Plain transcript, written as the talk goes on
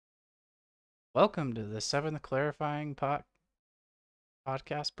Welcome to the seventh clarifying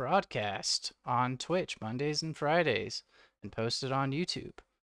podcast broadcast on Twitch Mondays and Fridays and posted on YouTube.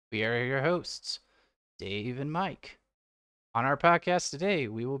 We are your hosts, Dave and Mike. On our podcast today,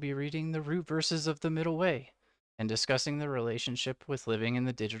 we will be reading the root verses of the Middle Way and discussing the relationship with living in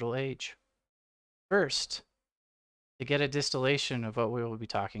the digital age. First, to get a distillation of what we will be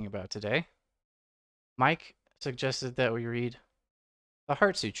talking about today, Mike suggested that we read the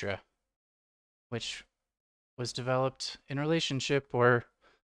Heart Sutra, which was developed in relationship or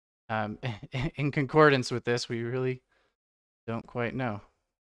in concordance with this. We really don't quite know.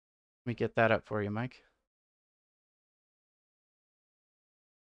 Let me get that up for you, Mike.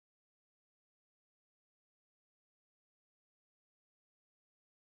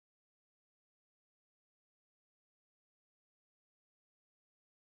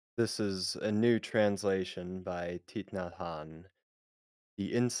 This is a new translation by Thich Nhat Hanh,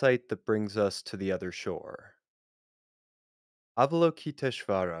 The Insight That Brings Us to the Other Shore.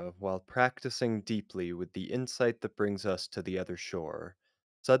 Avalokiteshvara, while practicing deeply with the insight that brings us to the other shore,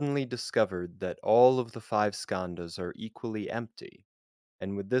 suddenly discovered that all of the five skandhas are equally empty,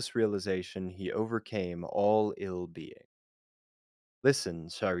 and with this realization he overcame all ill-being. Listen,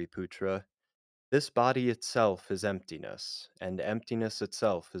 Shariputra, this body itself is emptiness, and emptiness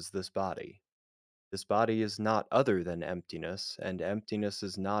itself is this body. This body is not other than emptiness, and emptiness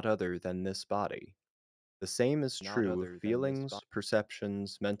is not other than this body. The same is true of feelings,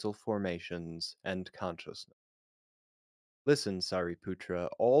 perceptions, mental formations, and consciousness. Listen, Sariputra,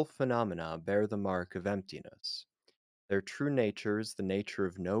 all phenomena bear the mark of emptiness. Their true nature is the nature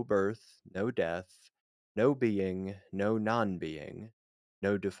of no birth, no death, no being, no non being,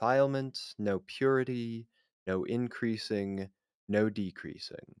 no defilement, no purity, no increasing, no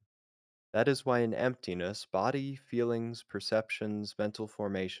decreasing. That is why in emptiness, body, feelings, perceptions, mental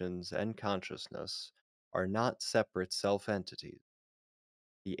formations, and consciousness are not separate self entities.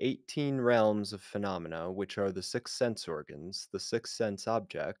 The 18 realms of phenomena, which are the six sense organs, the six sense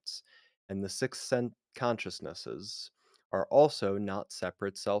objects, and the six sense consciousnesses, are also not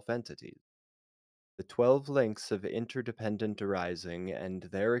separate self entities. The 12 links of interdependent arising and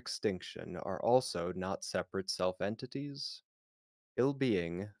their extinction are also not separate self entities. Ill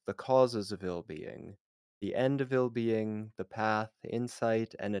being, the causes of ill being, the end of ill being, the path,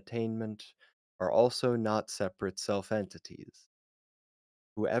 insight, and attainment are also not separate self entities.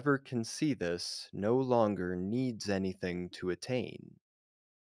 Whoever can see this no longer needs anything to attain.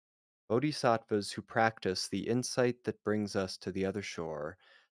 Bodhisattvas who practice the insight that brings us to the other shore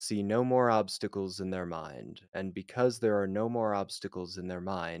see no more obstacles in their mind, and because there are no more obstacles in their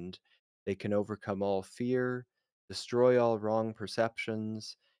mind, they can overcome all fear, destroy all wrong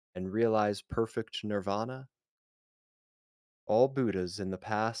perceptions, and realize perfect nirvana. All Buddhas in the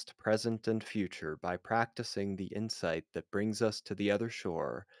past, present, and future, by practicing the insight that brings us to the other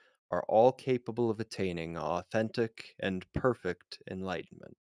shore, are all capable of attaining authentic and perfect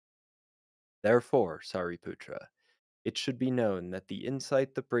enlightenment. Therefore, Sariputra, it should be known that the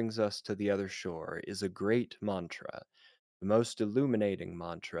insight that brings us to the other shore is a great mantra, the most illuminating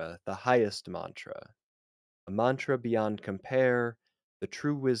mantra, the highest mantra, a mantra beyond compare, the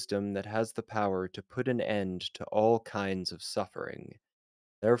true wisdom that has the power to put an end to all kinds of suffering.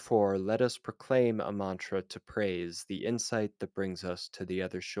 Therefore, let us proclaim a mantra to praise the insight that brings us to the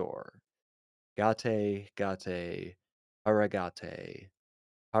other shore. Gate, gate, haragate,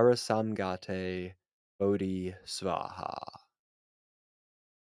 harasamgate, bodhi svaha.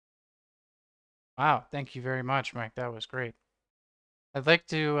 Wow, thank you very much, Mike. That was great. I'd like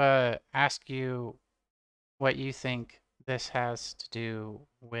to ask you what you think this has to do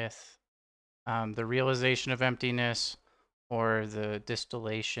with the realization of emptiness or the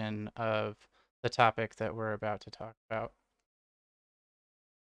distillation of the topic that we're about to talk about.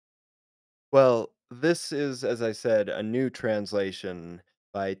 Well, this is, as I said, a new translation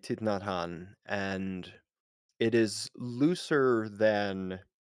by Thich Nhat Hanh, and it is looser than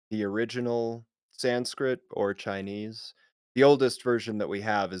the original Sanskrit or Chinese. The oldest version that we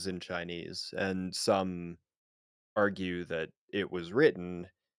have is in Chinese, and some argue that it was written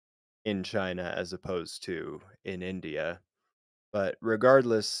in China as opposed to in India. But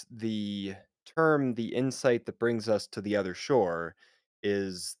regardless, the term, the insight that brings us to the other shore,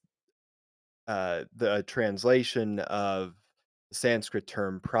 is the translation of the Sanskrit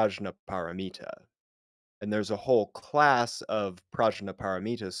term prajnaparamita. And there's a whole class of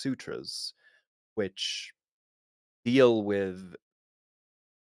prajnaparamita sutras which deal with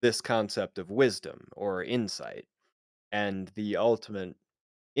this concept of wisdom or insight. And the ultimate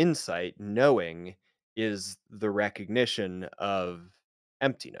insight, knowing, is the recognition of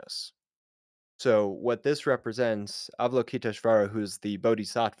emptiness. So, what this represents, Avalokiteshvara, who's the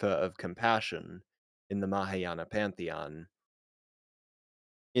bodhisattva of compassion in the Mahayana pantheon,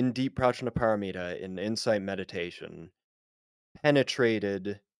 in deep Prajnaparamita, in insight meditation,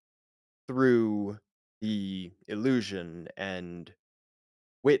 penetrated through the illusion and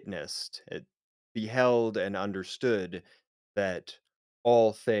witnessed, it beheld and understood that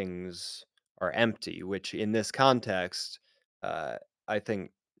all things are empty, which in this context, uh, I think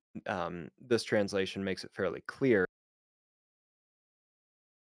this translation makes it fairly clear.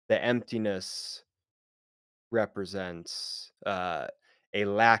 The emptiness represents a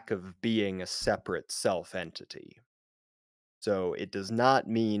lack of being a separate self entity. So it does not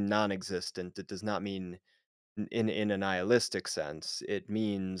mean non existent. It does not mean in a nihilistic sense. It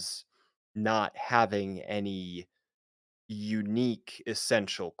means not having any unique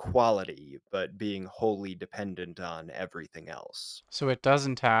essential quality, but being wholly dependent on everything else. So it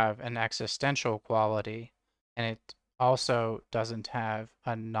doesn't have an existential quality, and it also doesn't have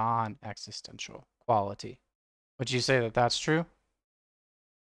a non-existential quality. Would you say that that's true?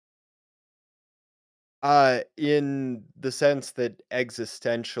 In the sense that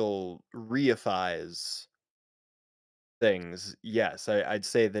existential reifies things, yes, I'd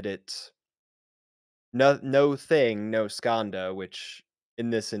say that it's no thing, no skanda, which in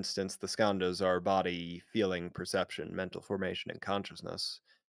this instance the skandhas are body, feeling, perception, mental formation, and consciousness,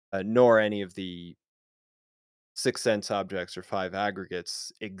 nor any of the six sense objects or five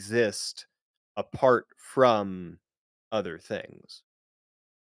aggregates exist apart from other things.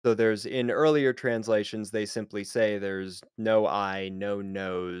 So there's in earlier translations, they simply say there's no eye, no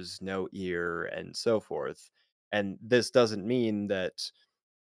nose, no ear, and so forth. And this doesn't mean that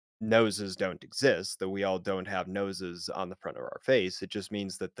noses don't exist, that we all don't have noses on the front of our face. It just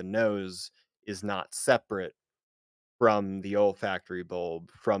means that the nose is not separate from the olfactory bulb,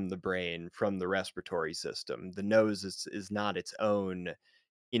 from the brain, from the respiratory system. The nose is not its own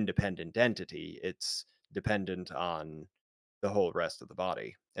independent entity. It's dependent on the whole rest of the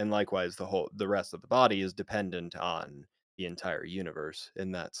body. And likewise the rest of the body is dependent on the entire universe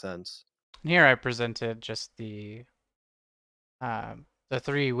in that sense. And here I presented just the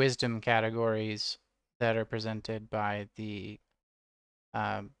three wisdom categories that are presented by the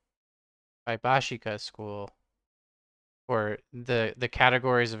um, by Bashika school for the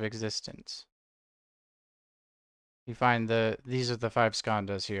categories of existence. You find these are the five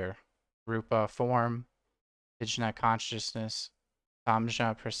skandhas here: Rupa form, Vijna consciousness,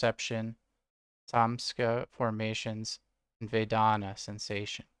 Tamja perception, Samska formations, and Vedana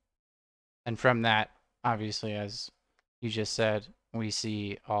sensation. And from that, obviously, as you just said, we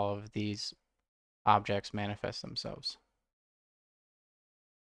see all of these objects manifest themselves.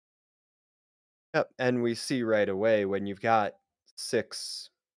 Yep. And we see right away when you've got six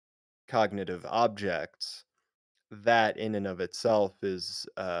cognitive objects, that in and of itself is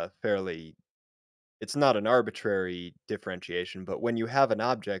fairly, it's not an arbitrary differentiation, but when you have an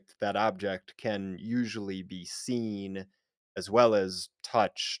object, that object can usually be seen as well as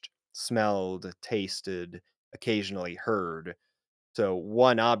touched, smelled, tasted, occasionally heard. So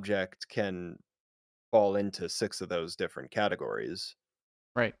one object can fall into six of those different categories.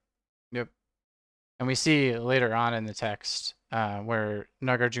 Right. Yep. And we see later on in the text where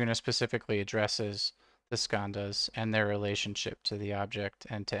Nagarjuna specifically addresses the skandhas and their relationship to the object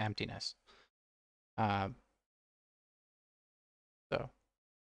and to emptiness. Um, so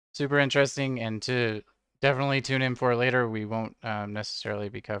super interesting, and to definitely tune in for later. We won't necessarily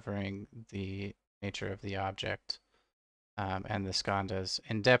be covering the nature of the object and the skandhas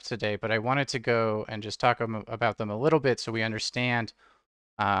in depth today, but I wanted to go and just talk about them a little bit so we understand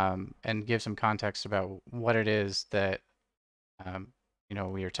and give some context about what it is that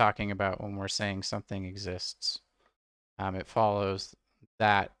we are talking about when we're saying something exists. It follows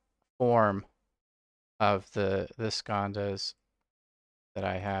that form of the skandhas that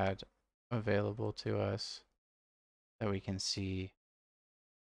I had available to us that we can see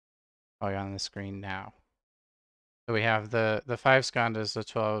on the screen now. So we have the five skandhas, the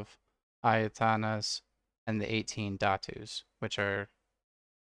 12 ayatanas, and the 18 dhatus, which are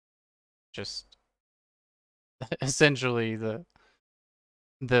just essentially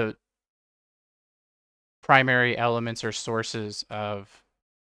the primary elements or sources of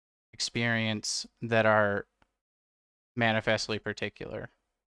experience that are manifestly particular.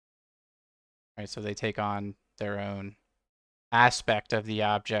 Right? So they take on their own aspect of the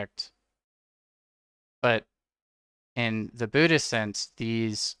object. But in the Buddhist sense,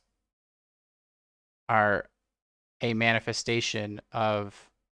 these are a manifestation of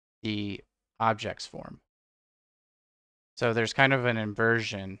the object's form. So there's kind of an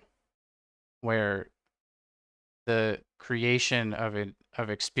inversion where the creation of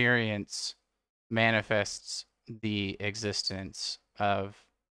experience manifests the existence of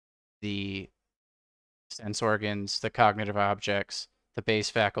the sense organs, the cognitive objects, the base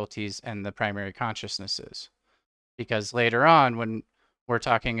faculties, and the primary consciousnesses. Because later on, when we're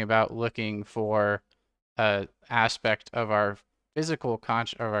talking about looking for a aspect of our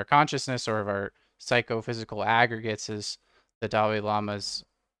of our consciousness or of our psychophysical aggregates, as the Dalai Lama's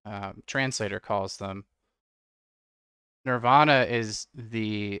translator calls them, nirvana is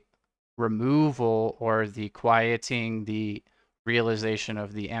the removal or the quieting, the realization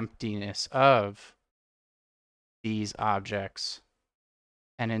of the emptiness of these objects,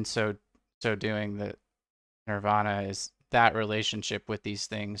 and in so doing, the nirvana is that relationship with these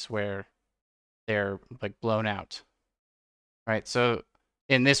things where they're like blown out, right? So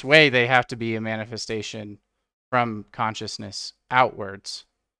in this way, they have to be a manifestation from consciousness outwards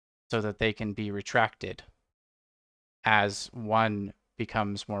so that they can be retracted as one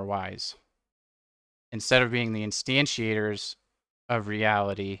becomes more wise. Instead of being the instantiators of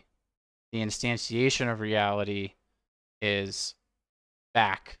reality, the instantiation of reality is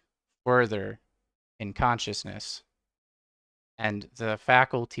back further in consciousness. And the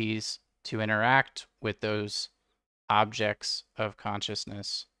faculties to interact with those objects of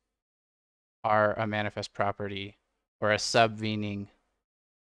consciousness are a manifest property or a subvening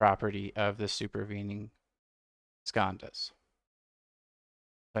property of the supervening skandhas.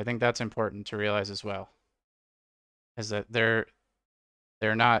 So I think that's important to realize as well, is that they're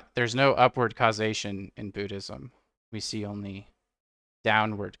not, there's no upward causation in Buddhism. We see only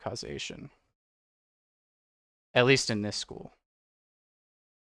downward causation, at least in this school.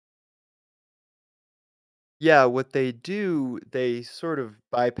 Yeah, what they do, they sort of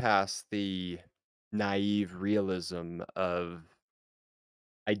bypass the naive realism of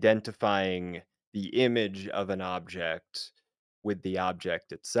identifying the image of an object with the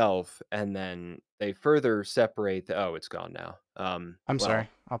object itself, and then they further separate the oh, it's gone now. I'm sorry, Well,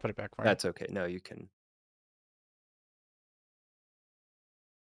 I'll put it back for you. that's okay. No, you can.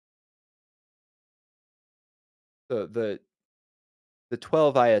 The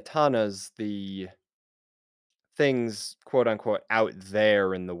 12 ayatanas, the things quote unquote out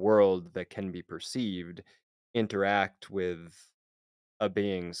there in the world that can be perceived, interact with a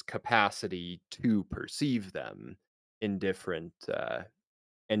being's capacity to perceive them in different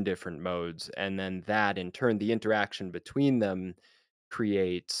modes, and then that in turn, the interaction between them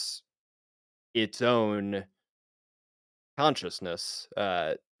creates its own consciousness,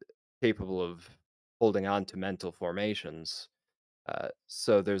 capable of holding on to mental formations.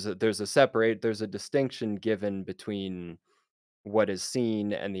 So there's a distinction given between what is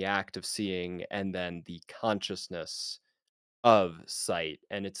seen and the act of seeing, and then the consciousness of sight.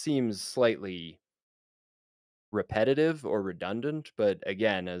 And it seems slightly repetitive or redundant, but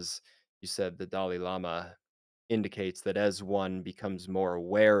again, as you said, the Dalai Lama indicates that as one becomes more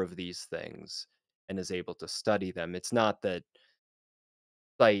aware of these things and is able to study them, it's not that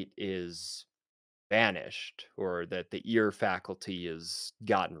sight is vanished or that the ear faculty is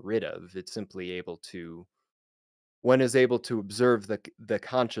gotten rid of. It's simply able to one is able to observe the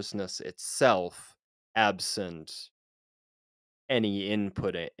consciousness itself absent any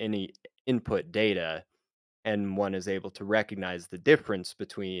input data, and one is able to recognize the difference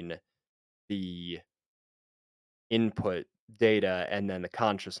between the input data and then the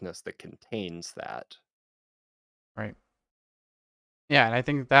consciousness that contains that. Right. Yeah, and I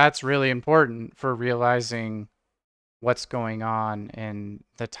think that's really important for realizing what's going on in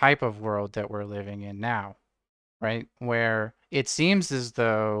the type of world that we're living in now, right? Where it seems as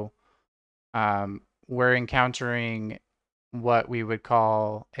though we're encountering what we would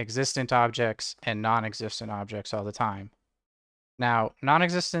call existent objects and non-existent objects all the time. Now,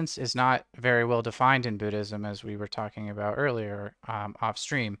 non-existence is not very well defined in Buddhism, as we were talking about earlier off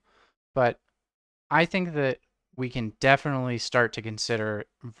stream, but I think that we can definitely start to consider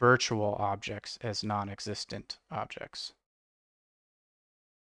virtual objects as non-existent objects.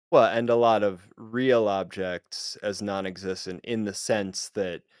 Well, and a lot of real objects as non-existent in the sense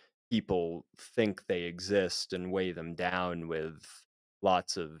that people think they exist and weigh them down with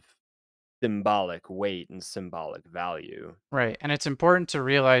lots of symbolic weight and symbolic value. Right. And it's important to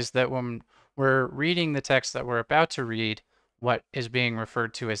realize that when we're reading the text that we're about to read, what is being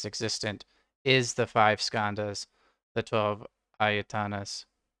referred to as existent is the five skandhas, the 12 ayatanas,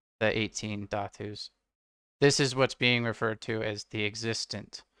 the 18 dhatus. This is what's being referred to as the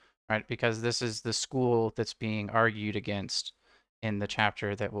existent, right? Because this is the school that's being argued against in the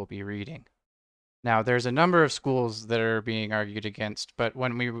chapter that we'll be reading. Now, there's a number of schools that are being argued against, but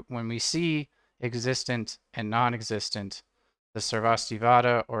when we see existent and non-existent, the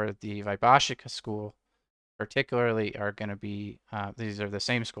Sarvastivada or the Vaibhashika school particularly are going to be, these are the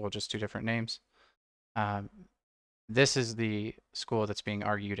same school, just two different names. Um, this is the school that's being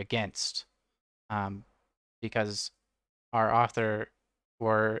argued against, because our author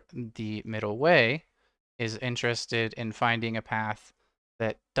for the middle way is interested in finding a path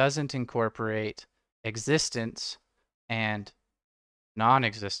that doesn't incorporate existence and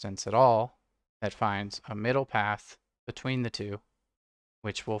non-existence at all, that finds a middle path between the two,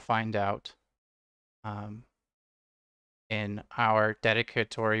 which we'll find out um, in our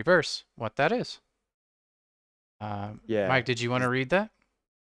dedicatory verse what that is. Yeah. Mike, did you want to read that?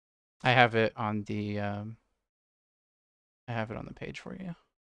 I have it on the page for you.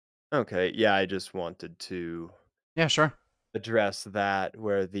 Okay. Yeah, I just wanted to Yeah, sure. address that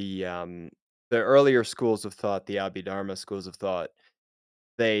where the earlier schools of thought, the Abhidharma schools of thought,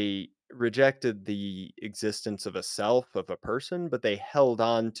 they rejected the existence of a self, of a person, but they held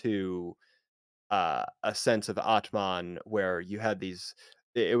on to a sense of Atman where you had these.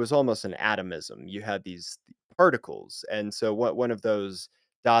 It was almost an atomism. You had these particles, and so what one of those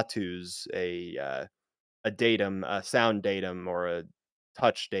dhatus, a datum, a sound datum, or a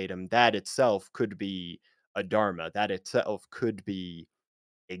touch datum, that itself could be a dharma. That itself could be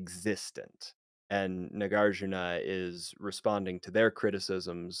existent. And Nagarjuna is responding to their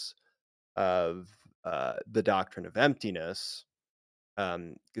criticisms of the doctrine of emptiness.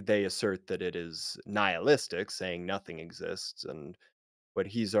 They assert that it is nihilistic, saying nothing exists. And what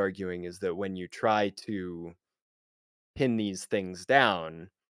he's arguing is that when you try to pin these things down,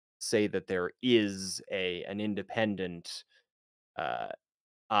 say that there is an independent uh,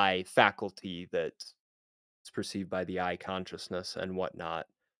 eye faculty that's perceived by the eye consciousness and whatnot,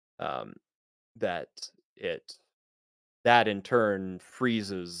 um, that it that in turn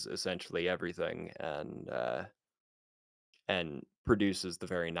freezes essentially everything and produces the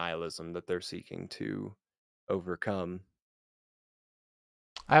very nihilism that they're seeking to overcome.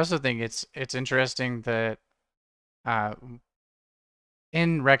 I also think it's interesting that uh,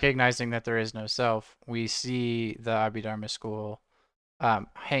 in recognizing that there is no self, we see the Abhidharma school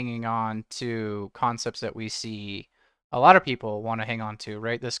hanging on to concepts that we see a lot of people want to hang on to,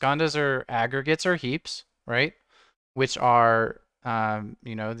 right? The skandhas are aggregates or heaps, right? Which are,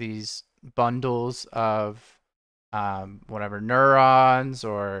 these bundles of whatever neurons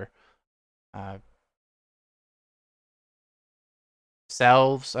or uh,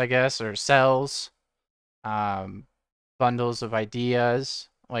 selves, I guess, or cells, um, bundles of ideas,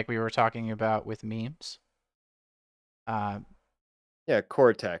 like we were talking about with memes. Uh, Yeah,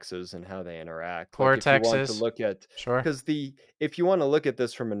 cortexes and how they interact. Like if you want to cortexes, look at sure, because the if you want to look at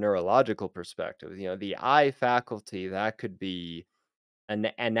this from a neurological perspective, the eye faculty that could be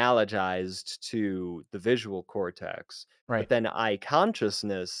analogized to the visual cortex, but right, then eye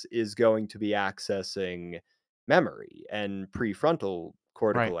consciousness is going to be accessing memory and prefrontal right,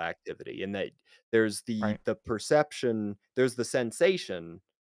 cortical activity, and that there's right. the perception, there's the sensation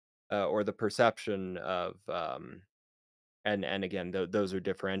or the perception of and again those are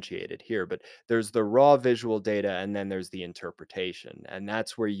differentiated here, but there's the raw visual data and then there's the interpretation, and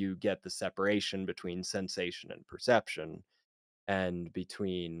that's where you get the separation between sensation and perception and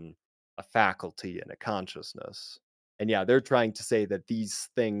between a faculty and a consciousness. And yeah, they're trying to say that these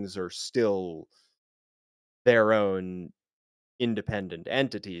things are still their own independent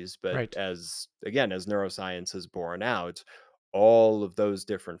entities, but Right. as again, as neuroscience has borne out, all of those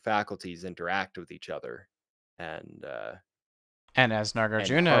different faculties interact with each other and uh, And as and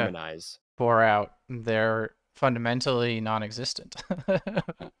Nagarjuna harmonize. bore out, they're fundamentally non-existent,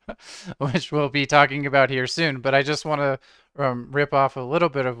 which we'll be talking about here soon. But I just want to rip off a little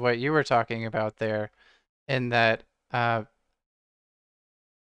bit of what you were talking about there, in that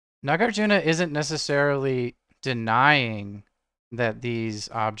Nagarjuna isn't necessarily denying that these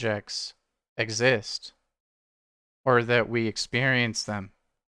objects exist or that we experience them.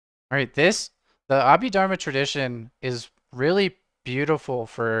 Right. The Abhidharma tradition is really beautiful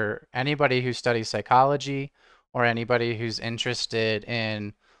for anybody who studies psychology or anybody who's interested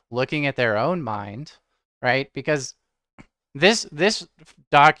in looking at their own mind, right? Because this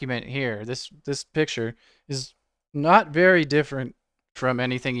document here, this picture is not very different from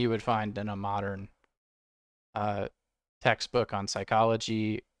anything you would find in a modern uh, textbook on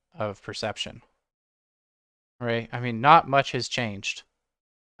psychology of perception, right? I mean, not much has changed.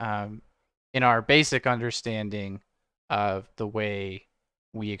 Um, in our basic understanding of the way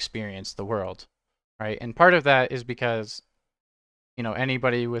we experience the world, right? And part of that is because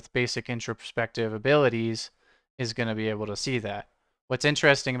Anybody with basic introspective abilities is going to be able to see that. What's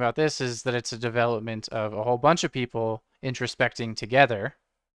interesting about this is that it's a development of a whole bunch of people introspecting together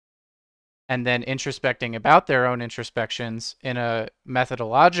and then introspecting about their own introspections in a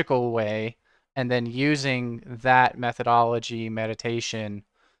methodological way, and then using that methodology, meditation,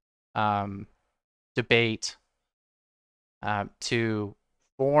 um, debate, to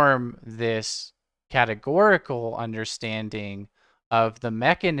form this categorical understanding of the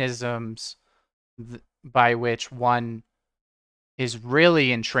mechanisms by which one is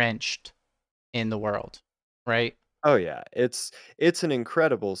really entrenched in the world, right? Oh yeah, it's an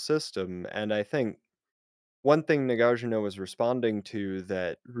incredible system, and I think one thing Nagarjuna was responding to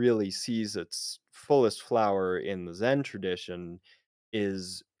that really sees its fullest flower in the Zen tradition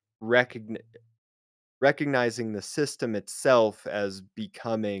is recogni- recognizing the system itself as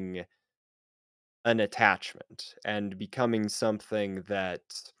becoming an attachment and becoming something that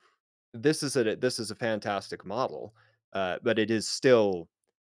this is a fantastic model, but it is still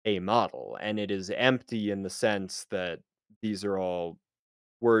a model, and it is empty in the sense that these are all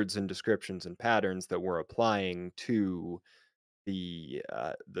words and descriptions and patterns that we're applying to the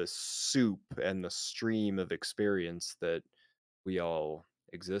soup and the stream of experience that we all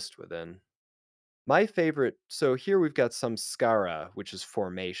exist within. My favorite, so here we've got samskara, which is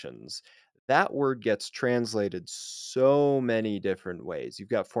formations. That word gets translated so many different ways. You've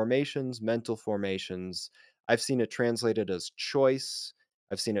got formations, mental formations. I've seen it translated as choice.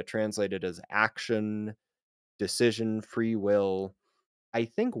 I've seen it translated as action, decision, free will. I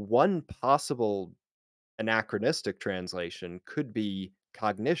think one possible anachronistic translation could be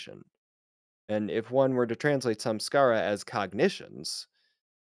cognition. And if one were to translate samskara as cognitions,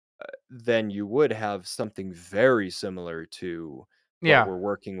 then you would have something very similar to what Yeah. we're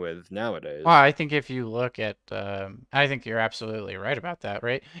working with Well, nowadays. I think if you look at, I think you're absolutely right about that,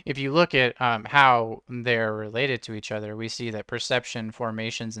 right? If you look at how they're related to each other, we see that perception,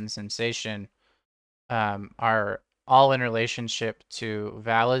 formations, and sensation are all in relationship to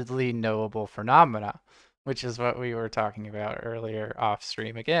validly knowable phenomena, which is what we were talking about earlier off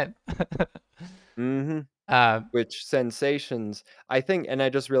stream again. Mhm. uh, Which sensations I think, and I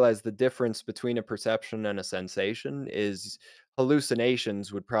just realized the difference between a perception and a sensation is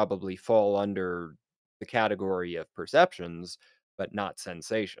hallucinations would probably fall under the category of perceptions, but not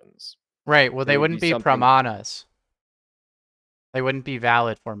sensations. right. Well, It they would wouldn't be be something. pramanas. They wouldn't be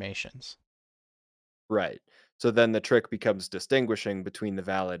valid formations. Right. So then the trick becomes distinguishing between the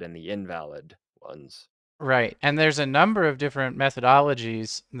valid and the invalid ones. Right. And there's a number of different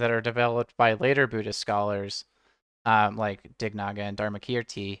methodologies that are developed by later Buddhist scholars, like Dignaga and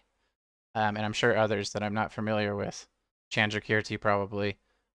Dharmakirti, and I'm sure others that I'm not familiar with, Chandrakirti probably,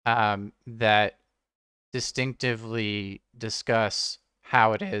 that distinctively discuss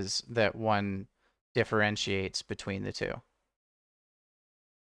how it is that one differentiates between the two.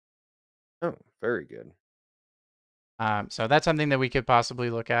 Oh, very good. So that's something that we could possibly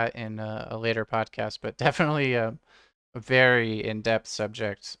look at in a later podcast, but definitely a very in-depth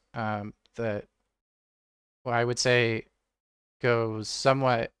subject that, well, I would say goes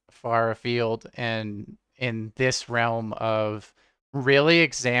somewhat far afield and in this realm of really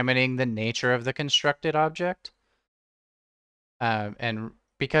examining the nature of the constructed object. And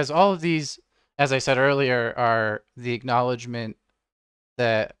because all of these, as I said earlier, are the acknowledgement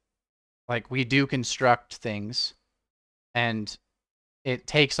that like we do construct things and it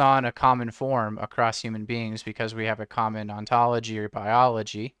takes on a common form across human beings because we have a common ontology or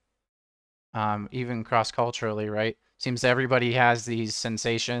biology, even cross culturally, right? Seems everybody has these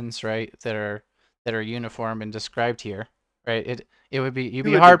sensations, right, that are uniform and described here, right? It would be you'd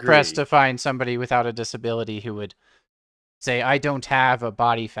be To a hard pressed degree. to find somebody without a disability who would say, I don't have a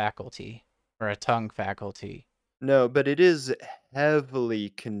body faculty or a tongue faculty. No, but it is heavily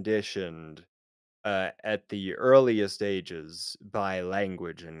conditioned at the earliest ages by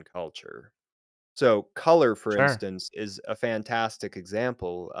language and culture. So, color, for Sure. instance, is a fantastic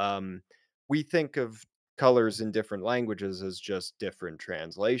example. We think of colors in different languages as just different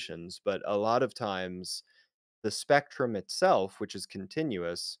translations, but a lot of times the spectrum itself, which is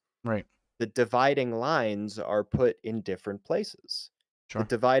continuous, Right. the dividing lines are put in different places. The Sure.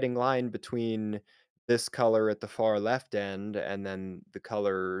 dividing line between this color at the far left end and then the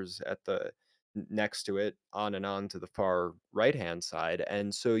colors at the next to it on and on to the far right hand side.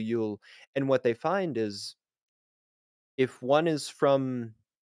 And so and what they find is if one is from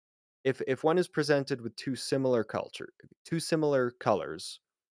if one is presented with two similar colors,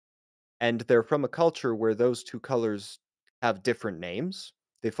 and they're from a culture where those two colors have different names,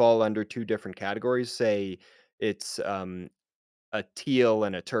 they fall under two different categories. Say it's a teal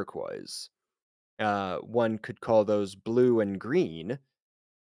and a turquoise. One could call those blue and green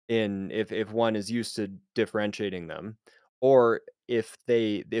in if one is used to differentiating them, or if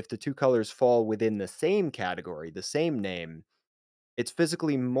the two colors fall within the same category, the same name, it's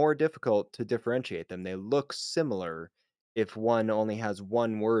physically more difficult to differentiate them. They look similar if one only has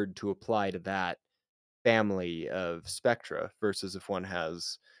one word to apply to that family of spectra versus if one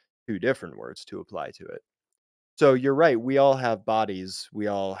has two different words to apply to it. So you're right, we all have bodies, we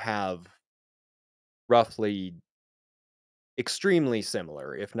all have roughly extremely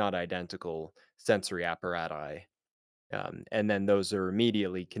similar, if not identical, sensory apparati. And then those are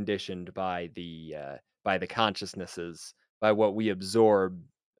immediately conditioned by the consciousnesses, by what we absorb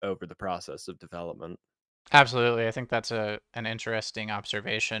over the process of development. Absolutely. I think that's an interesting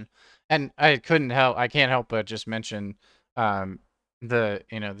observation. And I can't help but just mention um the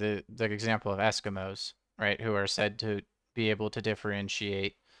example of Eskimos, right, who are said to be able to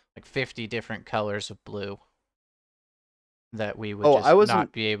differentiate like 50 different colors of blue that we would Oh, I just wasn't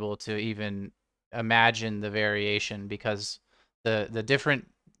not be able to even imagine the variation because the different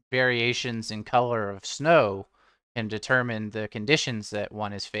variations in color of snow can determine the conditions that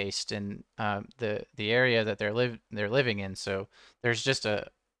one is faced in the area that they're living in. So there's just a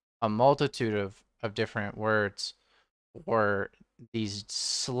multitude of different words for these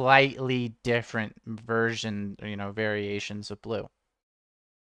slightly different variations of blue.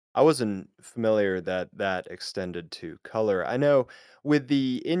 I wasn't familiar that that extended to color. I know with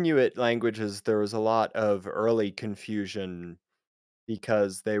the Inuit languages, there was a lot of early confusion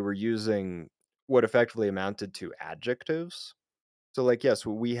because they were using what effectively amounted to adjectives. So like yes,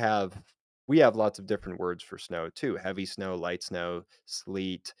 we have lots of different words for snow too. Heavy snow, light snow,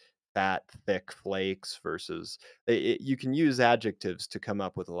 sleet, fat, thick flakes versus you can use adjectives to come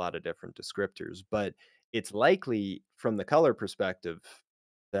up with a lot of different descriptors, but it's likely from the color perspective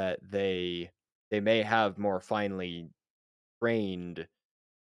that they may have more finely trained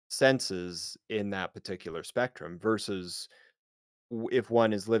senses in that particular spectrum versus if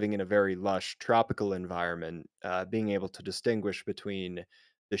one is living in a very lush tropical environment, being able to distinguish between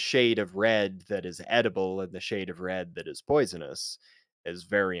the shade of red that is edible and the shade of red that is poisonous is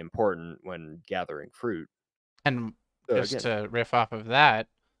very important when gathering fruit. And So just again, to riff off of that,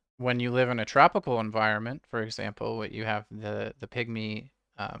 when you live in a tropical environment, for example, what you have the pygmy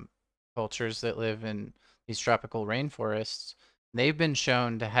cultures that live in these tropical rainforests, they've been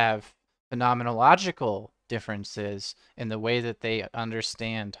shown to have phenomenological differences in the way that they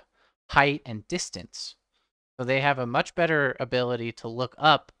understand height and distance. So they have a much better ability to look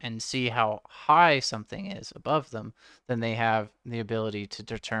up and see how high something is above them than they have the ability to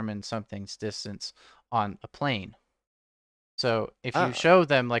determine something's distance on a plane. So if you ah, show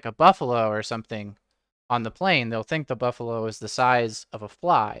them like a buffalo or something on the plane, they'll think the buffalo is the size of a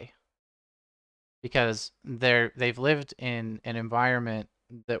fly because they've lived in an environment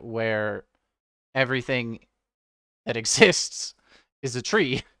that where everything that exists is a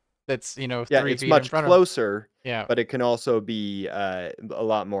tree that's, yeah, 3 it's feet in much front of. closer, Yeah, but it can also be a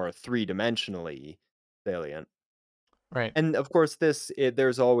lot more three-dimensionally salient. right. And of course,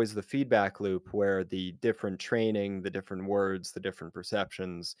 there's always the feedback loop where the different training, the different words, the different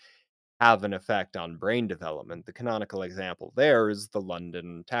perceptions have an effect on brain development. The canonical example there is the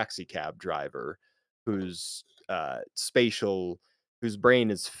London taxi cab driver whose spatial whose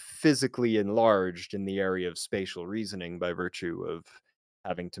brain is physically enlarged in the area of spatial reasoning by virtue of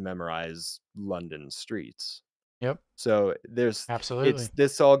having to memorize London streets. Yep, So it's absolutely.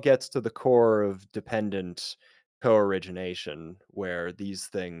 this all gets to the core of dependent co-origination where these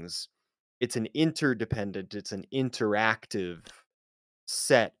things it's an interdependent, it's an interactive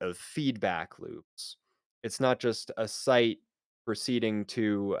set of feedback loops. It's not just a sight proceeding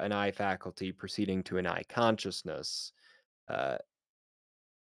to an eye faculty, proceeding to an eye consciousness. Uh,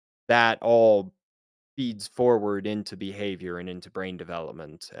 that all feeds forward into behavior and into brain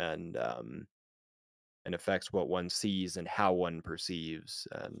development and affects what one sees and how one perceives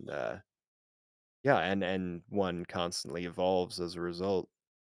and yeah and one constantly evolves as a result.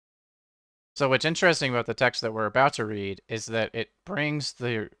 So what's interesting about the text that we're about to read is that it brings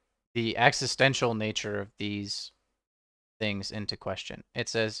the existential nature of these things into question. It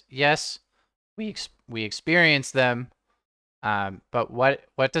says, yes, we experience them, but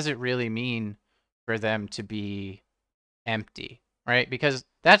what does it really mean for them to be empty, right? Because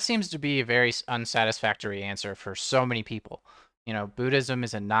that seems to be a very unsatisfactory answer for so many people. Buddhism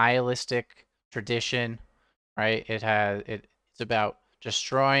is a nihilistic tradition, right? It's about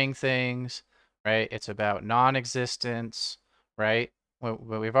destroying things, right? It's about non-existence, right? Well,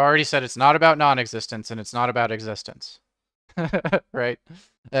 we've already said it's not about non-existence and it's not about existence. right?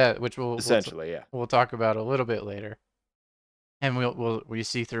 Which Essentially, yeah. we'll talk about a little bit later, and we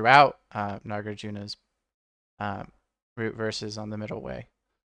see throughout Nagarjuna's root verses on the middle way,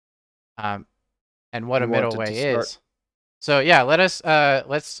 um, and what a You middle wanted to way start. is. So yeah, let's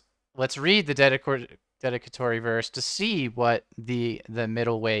read the dedicatory verse to see what the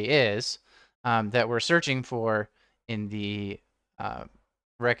middle way is that we're searching for in the uh,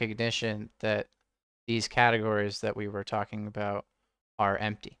 recognition that these categories that we were talking about are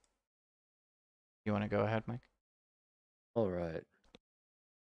empty. You want to go ahead, Mike? All right.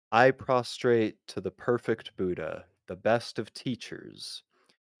 I prostrate to the perfect Buddha, the best of teachers,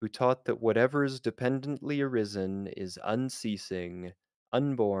 who taught that whatever is dependently arisen is unceasing,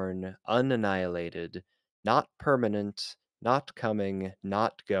 unborn, unannihilated, not permanent, not coming,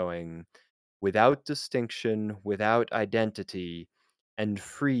 not going, without distinction, without identity, and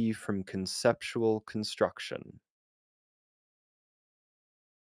free from conceptual construction.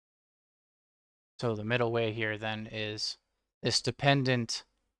 So the middle way here then is this dependent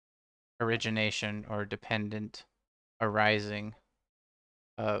origination or dependent arising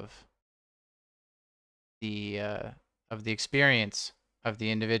of the uh, of the experience of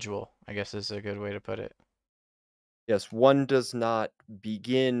the individual, I guess is a good way to put it. Yes, one does not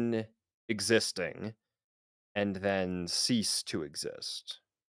begin existing and then cease to exist.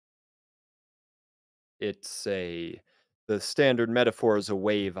 The standard metaphor is a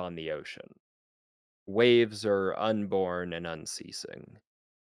wave on the ocean. Waves are unborn and unceasing.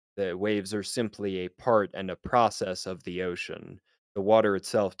 The waves are simply a part and a process of the ocean. The water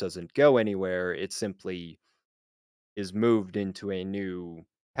itself doesn't go anywhere, it simply is moved into a new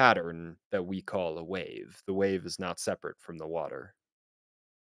pattern that we call a wave. The wave is not separate from the water.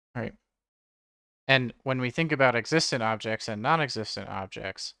 Right. And when we think about existent objects and non-existent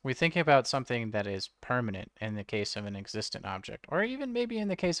objects, we think about something that is permanent in the case of an existent object, or even maybe in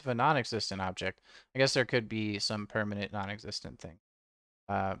the case of a non-existent object. I guess there could be some permanent non-existent thing,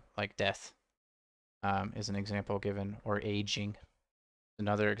 like death is an example given, or aging,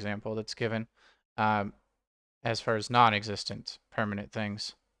 another example that's given. Um, as far as non-existent permanent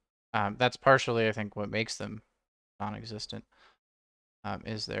things, that's partially, I think, what makes them non-existent.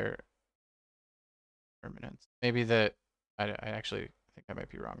 Is their permanence? Maybe I actually think I might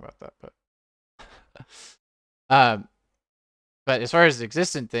be wrong about that, but um, but as far as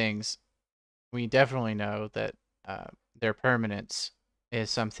existent things, we definitely know that uh, their permanence is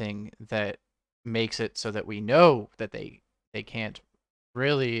something that makes it so that we know that they can't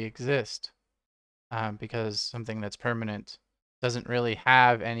really exist, because something that's permanent doesn't really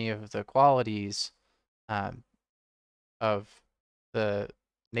have any of the qualities um, of the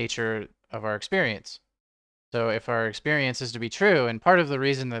nature of our experience. So if our experience is to be true, and part of the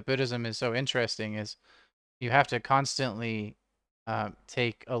reason that Buddhism is so interesting is you have to constantly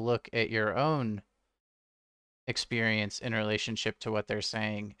take a look at your own experience in relationship to what they're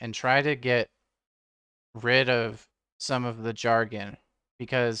saying and try to get rid of some of the jargon,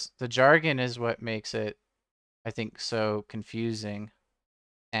 because the jargon is what makes it, I think, so confusing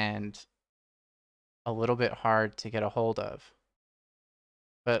and a little bit hard to get a hold of.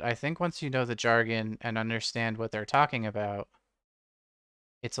 But I think once you know the jargon and understand what they're talking about,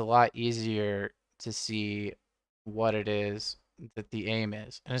 it's a lot easier to see what it is that the aim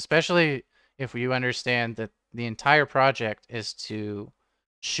is. And especially if you understand that the entire project is to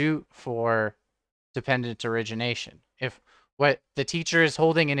shoot for dependent origination. If what the teacher is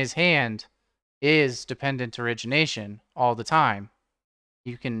holding in his hand is dependent origination all the time,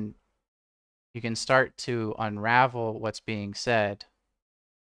 you can start to unravel what's being said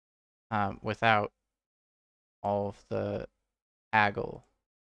without all of the haggle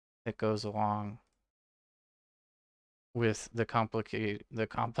that goes along with the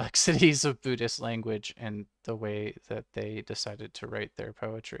complexities of Buddhist language and the way that they decided to write their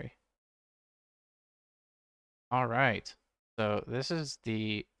poetry. All right. So this is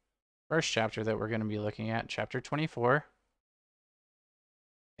the first chapter that we're going to be looking at, chapter 24.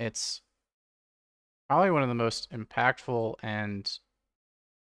 It's probably one of the most impactful and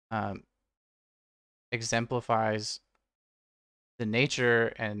um, exemplifies the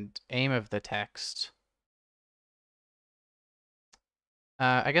nature and aim of the text.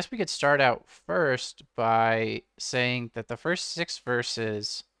 I guess we could start out first by saying that the first 6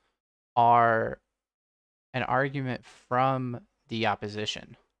 verses are an argument from the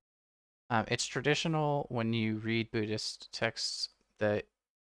opposition. It's traditional when you read Buddhist texts that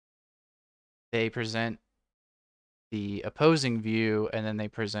they present the opposing view and then they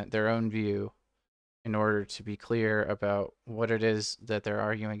present their own view in order to be clear about what it is that they're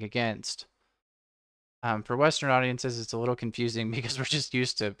arguing against. For Western audiences, it's a little confusing because we're just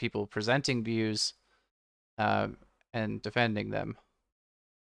used to people presenting views um, and defending them,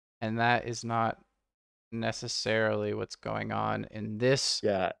 and that is not necessarily what's going on in this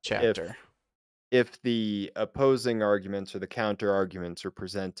Yeah, chapter. if the opposing arguments or the counter arguments are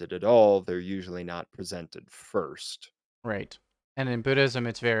presented at all, they're usually not presented first. Right. And in Buddhism,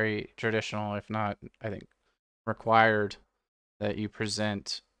 it's very traditional, if not, I think, required that you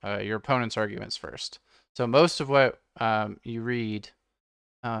present your opponent's arguments first. So most of what you read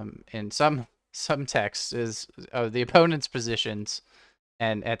in some texts is the opponent's positions,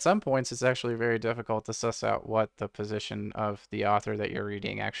 and at some points, it's actually very difficult to suss out what the position of the author that you're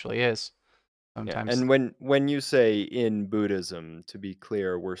reading actually is. Yeah, Sometimes, and when you say in Buddhism, to be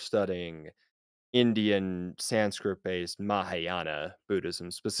clear, we're studying Indian Sanskrit-based Mahayana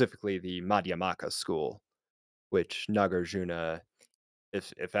Buddhism, specifically the Madhyamaka school, which Nagarjuna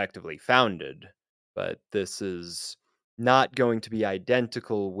effectively founded. But this is not going to be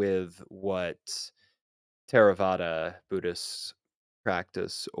identical with what Theravada Buddhists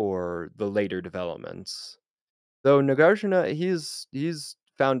practice or the later developments. Though Nagarjuna, he's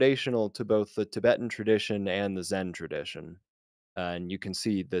foundational to both the Tibetan tradition and the Zen tradition. And you can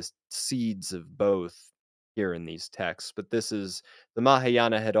see the seeds of both here in these texts. But this is the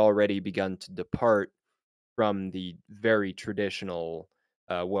Mahayana had already begun to depart from the very traditional,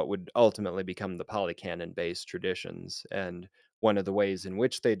 what would ultimately become the Polycanon based traditions. And one of the ways in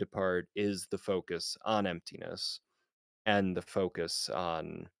which they depart is the focus on emptiness and the focus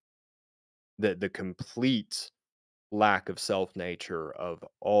on the complete lack of self nature of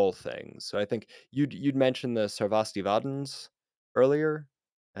all things. So I think you'd mentioned the Sarvastivadins earlier,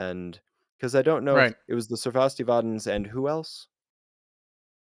 and because I don't know if right. it was the Sarvastivadins and who else?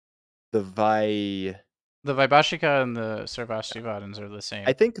 The Vi. The Vaibhashika and the Sarvastivadins are the I same.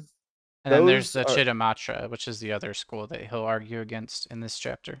 think And then there's those the are. Chittamatra, which is the other school that he'll argue against in this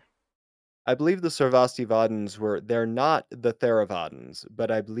chapter. I believe the Sarvastivadins were. They're not the Theravadins,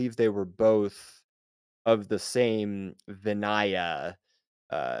 but I believe they were both of the same Vinaya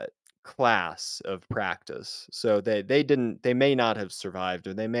uh, class of practice. So they may not have survived,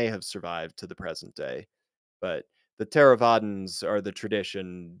 or they may have survived to the present day. But the Theravadins are the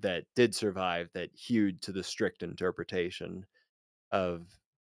tradition that did survive, that hewed to the strict interpretation of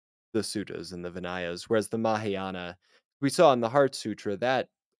the suttas and the Vinayas, whereas the Mahayana, we saw in the Heart Sutra, that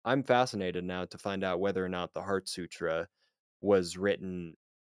I'm fascinated now to find out whether or not the Heart Sutra was written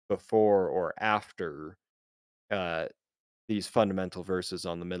before or after uh, these fundamental verses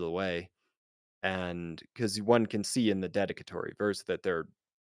on the middle way. And because one can see in the dedicatory verse that they're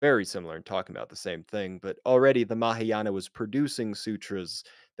very similar and talking about the same thing, but already the Mahayana was producing sutras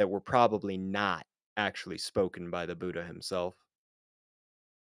that were probably not actually spoken by the Buddha himself.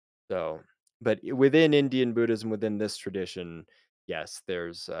 So, but within Indian Buddhism, within this tradition, yes,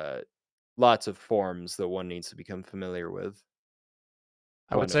 there's lots of forms that one needs to become familiar with.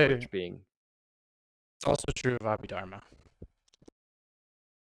 I would One of say which being, it's also true of Abhidharma.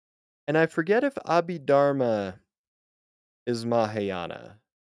 and I forget if Abhidharma is Mahayana,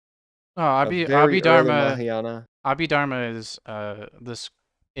 Oh, a very early Abhidharma Mahayana. Abhidharma is this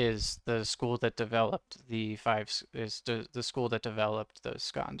is the school that developed the school that developed the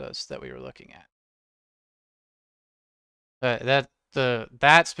skandhas that we were looking at.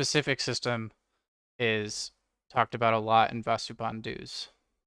 That specific system is talked about a lot in Vasubandhu's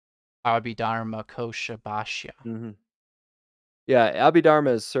Abhidharma Kosha Bhashya. Mhm. Yeah,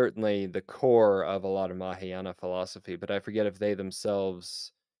 Abhidharma is certainly the core of a lot of Mahayana philosophy, but I forget if they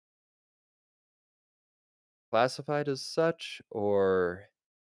themselves classified as such or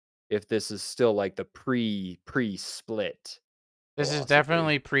if this is still like the pre-split This is philosophy.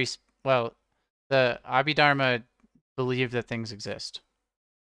 definitely well, the Abhidharma believe that things exist.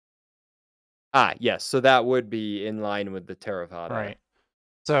 Ah, yes, so that would be in line with the Theravada. Right.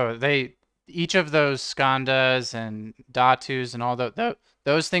 So they each of those skandhas and dhatus and all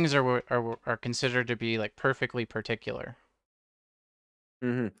those things are considered to be like perfectly particular.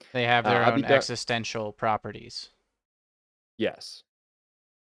 Mhm. They have their own Abhidhar existential properties. yes.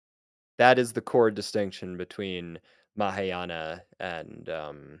 That is the core distinction between Mahayana and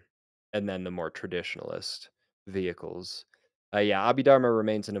then the more traditionalist vehicles. Yeah, Abhidharma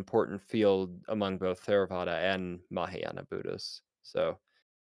remains an important field among both Theravada and Mahayana Buddhists. So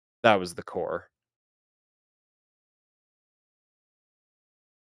that was the core.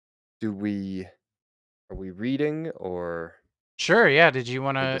 Do we are we reading or Sure, yeah. we're Did you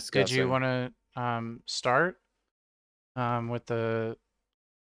discussing? wanna start with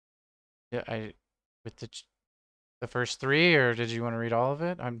yeah, I with the first three, or did you want to read all of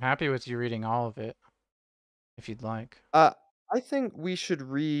it? I'm happy with you reading all of it. if you'd like. Uh, I think we should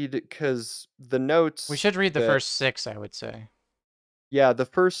read because the We notes should read the that first 6, I would say. yeah, the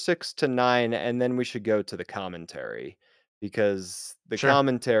first 6 to 9, and then we should go to the commentary because the Sure.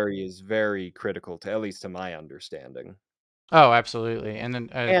 commentary is very critical to at least to my understanding. Oh, absolutely. And then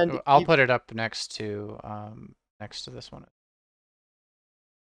And I'll ev put it up next to this one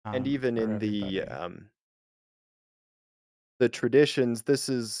and even for in everybody. the traditions,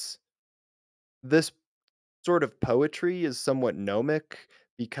 this sort of poetry is somewhat gnomic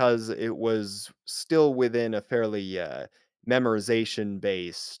because it was still within a fairly memorization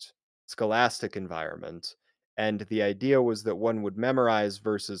based scholastic environment. And the idea was that one would memorize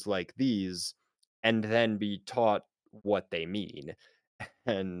verses like these and then be taught what they mean.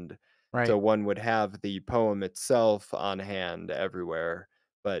 And so Right. one would have the poem itself on hand everywhere.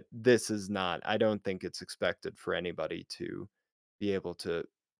 But this is not, I don't think it's expected for anybody to be able to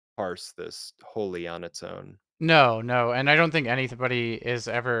parse this wholly on its own. No, no, and I don't think anybody is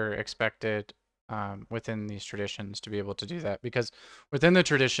ever expected within these traditions to be able to do that because within the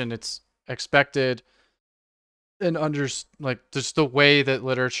tradition, it's expected and like just the way that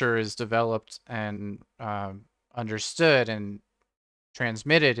literature is developed and understood and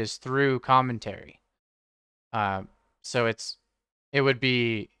transmitted is through commentary. Um, so it would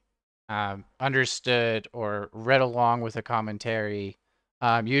be understood or read along with a commentary.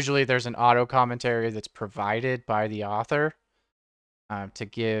 Usually, there's an auto commentary that's provided by the author to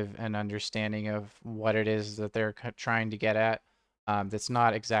give an understanding of what it is that they're trying to get at. That's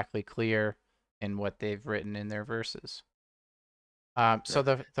not exactly clear in what they've written in their verses. So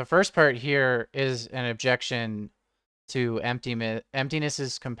Right. the first part here is an objection to emptiness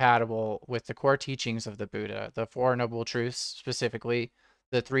is compatible with the core teachings of the Buddha, the Four Noble Truths specifically,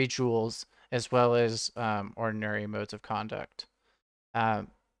 the Three Jewels, as well as ordinary modes of conduct.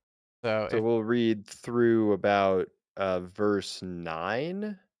 Um, so So if we'll read through about verse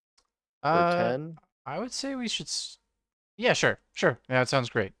 9 or uh, 10. I would say we should. Yeah, sure, sure. Yeah, that sounds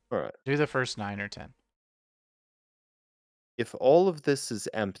great. All right. Do the first 9 or 10. If all of this is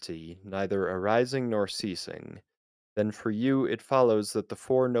empty, neither arising nor ceasing, then for you it follows that the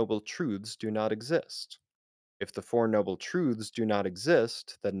Four Noble Truths do not exist. If the Four Noble Truths do not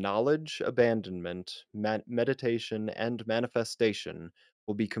exist, then knowledge, abandonment, meditation, and manifestation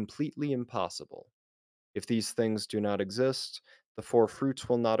will be completely impossible. If these things do not exist, the four fruits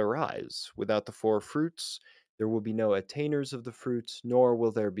will not arise. Without the four fruits, there will be no attainers of the fruits, nor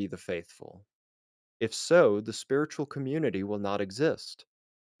will there be the faithful. If so, the spiritual community will not exist,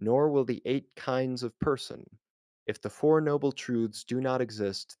 nor will the 8 kinds of person. If the Four Noble Truths do not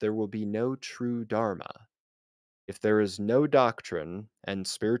exist, there will be no true Dharma. If there is no doctrine and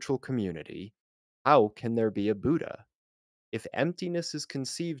spiritual community, how can there be a Buddha? If emptiness is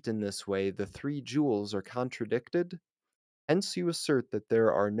conceived in this way, the 3 jewels are contradicted. Hence you assert that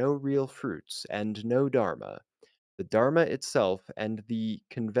there are no real fruits and no Dharma. The Dharma itself and the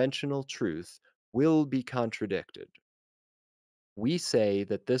conventional truth will be contradicted. We say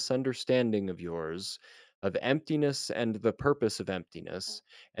that this understanding of yours, of emptiness and the purpose of emptiness,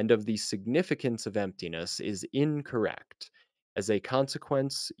 and of the significance of emptiness, is incorrect. As a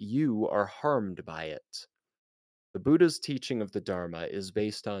consequence, you are harmed by it. The Buddha's teaching of the Dharma is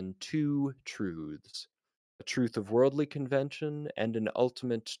based on 2 truths: a truth of worldly convention and an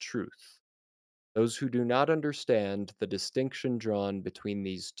ultimate truth. Those who do not understand the distinction drawn between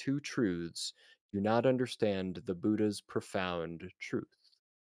these 2 truths do not understand the Buddha's profound truth.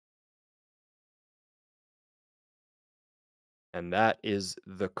 And that is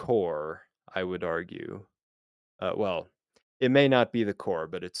the core, I would argue. Well, it may not be the core,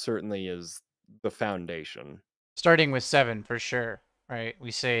 but it certainly is the foundation. Starting with 7 for sure, right?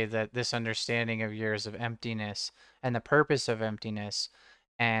 We say that this understanding of yours of emptiness and the purpose of emptiness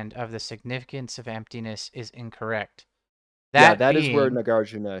and of the significance of emptiness is incorrect. Yeah, That that is where being,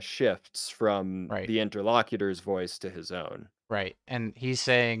 Nagarjuna shifts from right, the interlocutor's voice to his own. right. And he's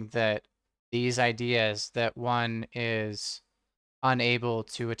saying that these ideas that one is unable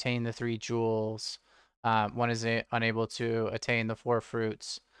to attain the 3 jewels, one is unable to attain the 4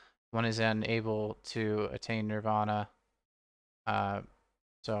 fruits, one is unable to attain nirvana, uh,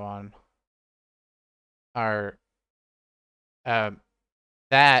 so on, are uh,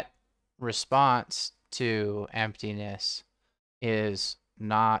 that response to emptiness is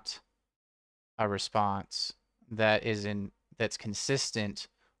not a response that's consistent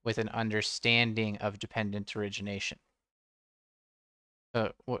with an understanding of dependent origination.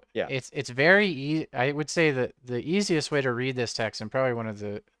 Yeah. It's very I would say that the easiest way to read this text and probably one of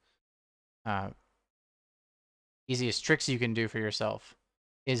the uh, easiest tricks you can do for yourself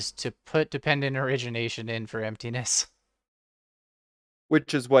is to put dependent origination in for emptiness.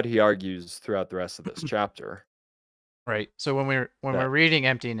 which is what he argues throughout the rest of this chapter. Right. So when we're That reading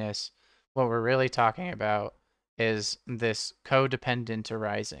emptiness, what we're really talking about is this codependent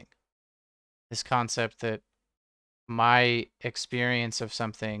arising. This concept that my experience of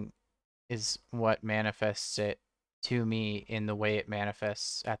something is what manifests it to me in the way it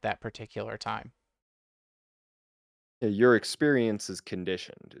manifests at that particular time. your experience is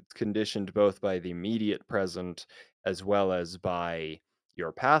conditioned. It's conditioned both by the immediate present as well as by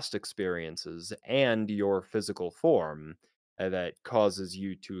your past experiences and your physical form that causes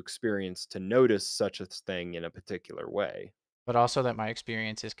you to experience to notice such a thing in a particular way. But also that my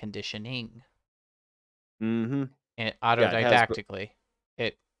experience is conditioning Mhm. it Yeah, it has autodidactically.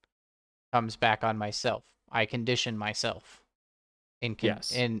 It comes back on myself. I condition myself.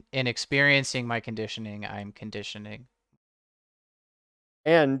 yes. In experiencing my conditioning, I'm conditioning.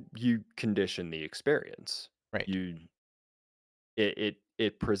 And you condition the experience. Right. You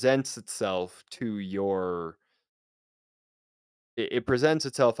it presents itself to your it presents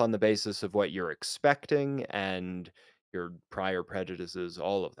itself on the basis of what you're expecting and your prior prejudices,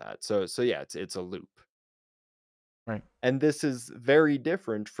 all of that. So yeah, it's a loop. Right. And this is very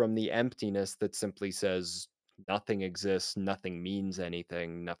different from the emptiness that simply says nothing exists, nothing means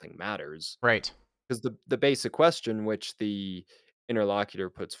anything, nothing matters. Right. Because the basic question which the interlocutor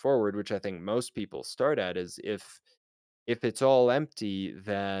puts forward, which I think most people start at, is if it's all empty,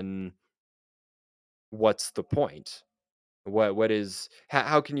 then what's the point? What is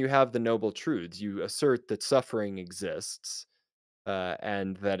how can you have the noble truths? You assert that suffering exists,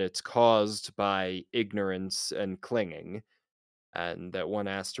 and that it's caused by ignorance and clinging, and that one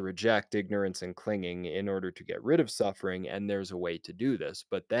has to reject ignorance and clinging in order to get rid of suffering, and there's a way to do this.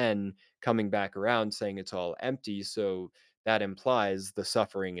 But then coming back around saying it's all empty, so that implies the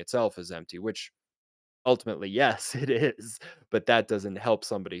suffering itself is empty, which ultimately, yes, it is, but that doesn't help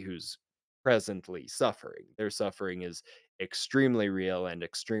somebody who's presently suffering. Their suffering is extremely real and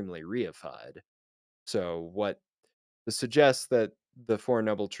extremely reified. So, what to suggest that the Four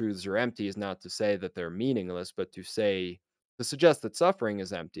Noble Truths are empty is not to say that they're meaningless, but to suggest that suffering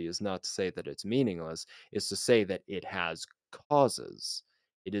is empty is not to say that it's meaningless, is to say that it has causes.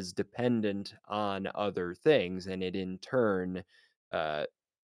 It is dependent on other things, and it in turn uh,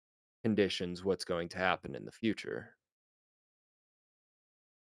 conditions what's going to happen in the future.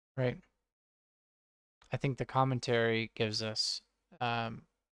 Right. I think the commentary gives us um,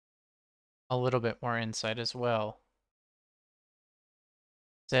 a little bit more insight as well.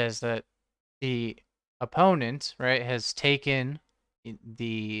 It says that the opponent, right, has taken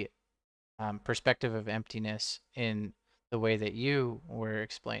the perspective of emptiness in the way that you were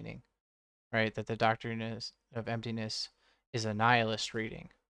explaining, right? That the doctrine of emptiness is a nihilist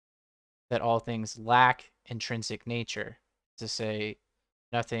reading, that all things lack intrinsic nature, to say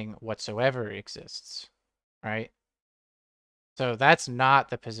nothing whatsoever exists, right? So that's not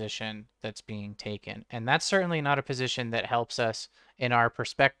the position that's being taken. And that's certainly not a position that helps us in our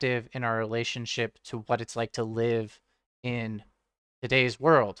perspective, in our relationship to what it's like to live in today's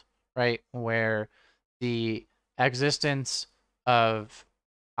world, right? Where the existence of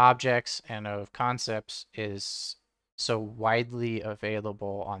objects and of concepts is so widely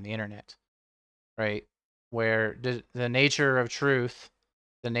available on the internet, right? Where the nature of truth,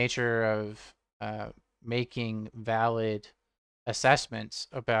 the nature of uh, making valid assessments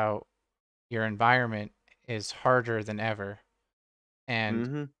about your environment is harder than ever. And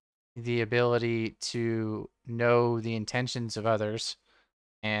Mhm. the ability to know the intentions of others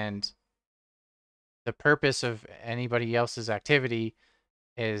and the purpose of anybody else's activity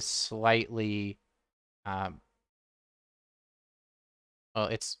is slightly um, well,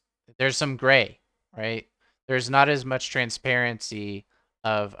 it's there's some gray, right? There's not as much transparency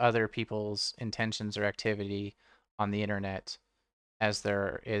of other people's intentions or activity on the internet as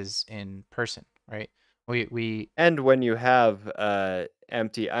there is in person, right? We And when you have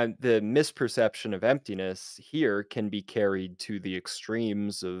empty, the misperception of emptiness here can be carried to the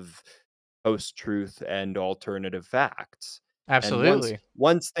extremes of post truth and alternative facts. And once absolutely.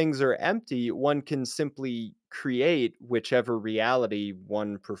 once things are empty, one can simply create whichever reality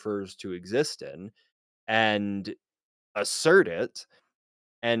one prefers to exist in and assert it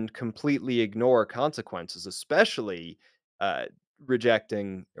and completely ignore consequences, especially uh,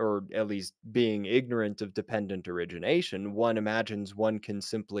 rejecting or at least being ignorant of dependent origination. One imagines one can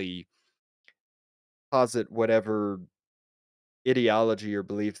simply posit whatever ideology or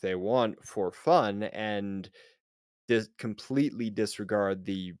belief they want for fun and completely disregard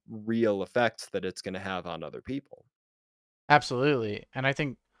the real effects that it's going to have on other people. Absolutely. And I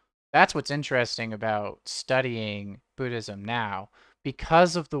think that's what's interesting about studying Buddhism now,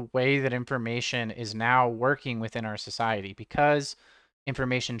 because of the way that information is now working within our society, because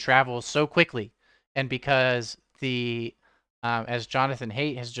information travels so quickly, and because as Jonathan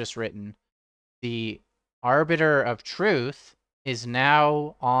Haidt has just written, the arbiter of truth is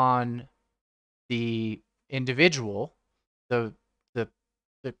now on the individual, the the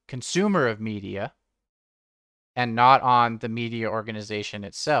the consumer of media, and not on the media organization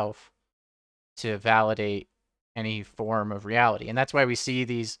itself to validate any form of reality. And that's why we see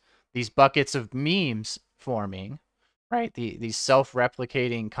these buckets of memes forming, right? These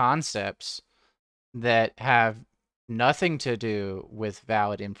self-replicating concepts that have nothing to do with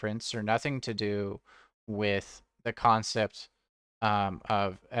valid inference or nothing to do with the concept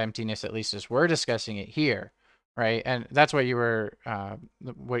of emptiness, at least as we're discussing it here, right? And that's what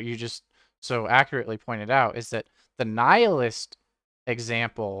what you just so accurately pointed out is that the nihilist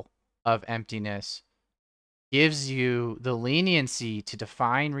example of emptiness gives you the leniency to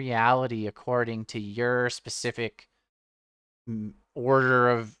define reality according to your specific order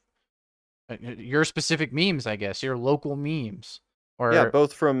of your specific memes, I guess, your local memes. Yeah, Or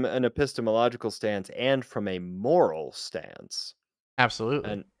both from an epistemological stance and from a moral stance.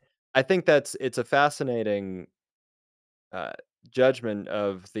 absolutely. And I think it's a fascinating uh, judgment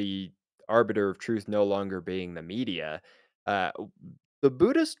of the arbiter of truth no longer being the media. W- the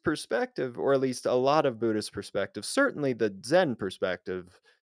Buddhist perspective, or at least a lot of Buddhist perspectives, certainly the Zen perspective,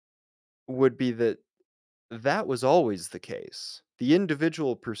 would be that that was always the case. The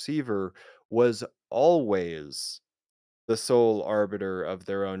individual perceiver was always the sole arbiter of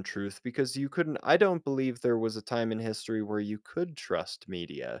their own truth because I don't believe there was a time in history where you could trust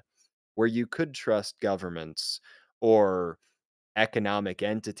media, where you could trust governments or economic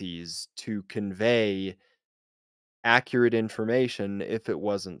entities to convey accurate information if it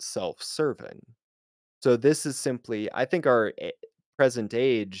wasn't self-serving. So this is simply, I think, present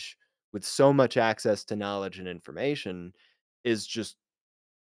age with so much access to knowledge and information is just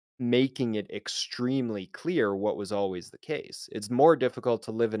making it extremely clear what was always the case. It's more difficult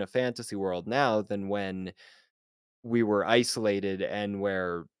to live in a fantasy world now than when we were isolated and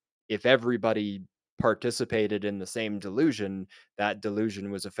where if everybody participated in the same delusion, that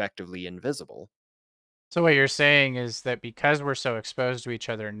delusion was effectively invisible. So what you're saying is that because we're so exposed to each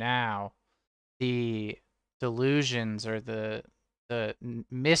other now, the delusions or the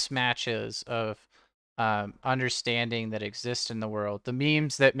mismatches of understanding that exist in the world, the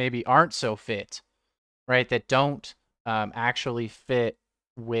memes that maybe aren't so fit, right? That don't actually fit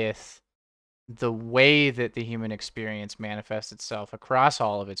with the way that the human experience manifests itself across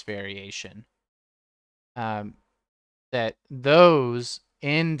all of its variation. Um, that those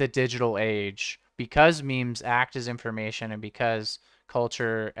in the digital age, because memes act as information and because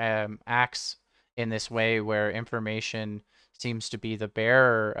culture acts in this way where information seems to be the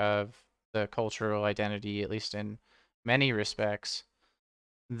bearer of the cultural identity, at least in many respects,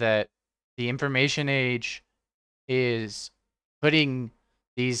 that the information age is putting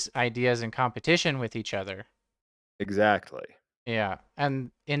these ideas in competition with each other. Exactly. Yeah.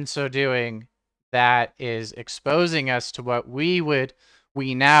 And in so doing, that is exposing us to what we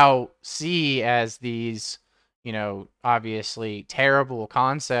now see as these, obviously terrible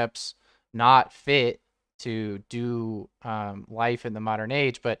concepts not fit to do life in the modern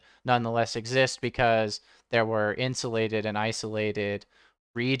age, but nonetheless exist because there were insulated and isolated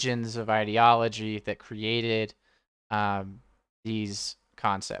regions of ideology that created um, these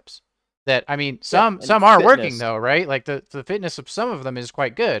concepts. That I mean, Yeah, some and are working fitness. though, right? Like the fitness of some of them is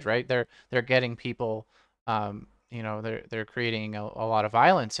quite good, right? They're getting people, they're creating a lot of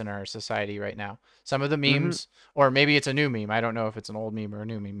violence in our society right now. Some of the Mhm. memes, or maybe it's a new meme. I don't know if it's an old meme or a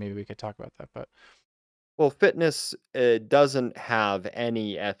new meme. Maybe we could talk about that. But Well, fitness doesn't have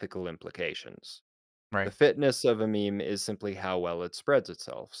any ethical implications. The right, fitness of a meme is simply how well it spreads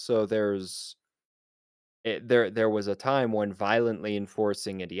itself. So there was a time when violently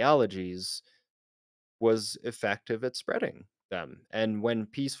enforcing ideologies was effective at spreading them, and when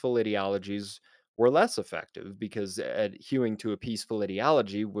peaceful ideologies were less effective because adhering to a peaceful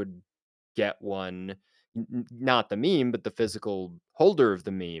ideology would get one not the meme, but the physical holder of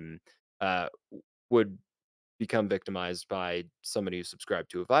the meme would become victimized by somebody who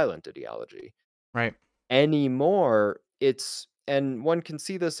subscribed to a violent ideology. right, Anymore, and one can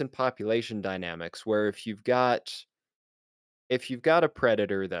see this in population dynamics where if you've got a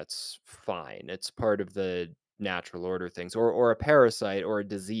predator, that's fine. It's part of the natural order things, or a parasite or a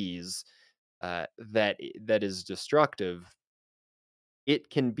disease that is destructive. It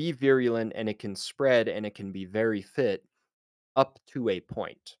can be virulent and it can spread and it can be very fit up to a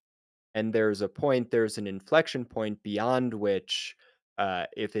point. And there's an inflection point beyond which,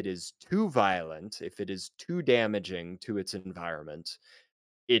 if it is too violent, if it is too damaging to its environment,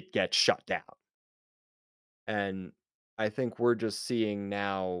 it gets shut down. And I think we're just seeing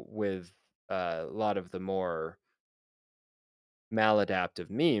now with a lot of the more maladaptive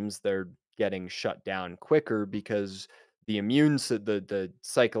memes, they're getting shut down quicker because the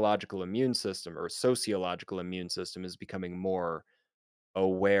psychological immune system or sociological immune system is becoming more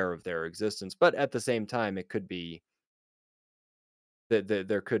aware of their existence. But at the same time, it could be that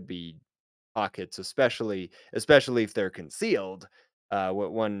there could be pockets, especially if they're concealed.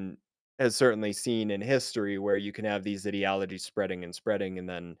 What one has certainly seen in history, where you can have these ideologies spreading and spreading, and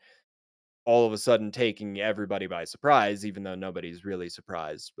then all of a sudden taking everybody by surprise, even though nobody's really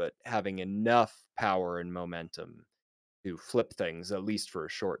surprised, but having enough power and momentum to flip things, at least for a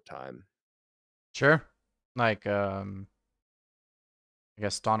short time. Sure. Like, I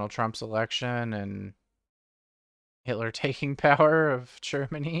guess Donald Trump's election and Hitler taking power of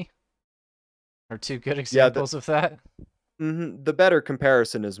Germany are two good Yeah, examples of that. the better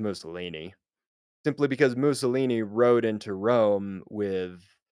comparison is Mussolini, simply because Mussolini rode into Rome with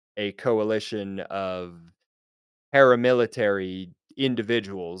a coalition of paramilitary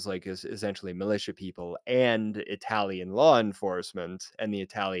individuals, like essentially militia people, and Italian law enforcement and the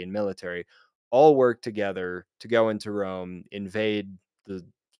Italian military all work together to go into Rome, invade the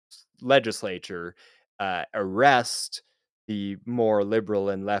legislature, arrest the more liberal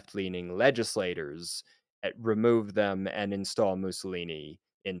and left leaning legislators, remove them, and install Mussolini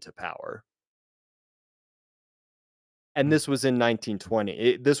into power. And Mm, this was in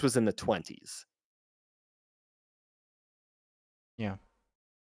 1920. This was in the 20s. yeah.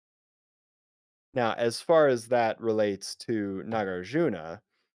 Now, as far as that relates to Nagarjuna,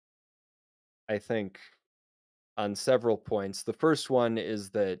 I think on several points. The first one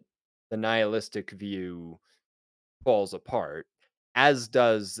is that the nihilistic view falls apart, as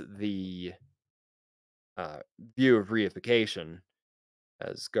does the uh, view of reification,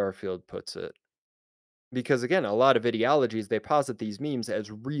 as Garfield puts it. Because again, a lot of ideologies, they posit these memes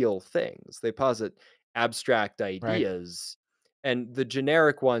as real things. They posit abstract Right. ideas, and the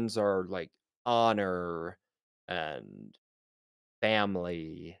generic ones are like honor and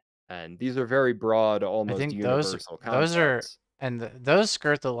family, and these are very broad, I almost think those universal those are concepts. those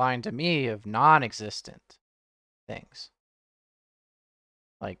skirt the line to me of non-existent things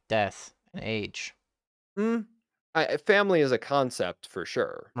like death and age. Mm, family is a concept for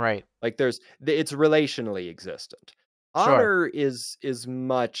sure. Right. Like it's relationally existent. Sure. Honor is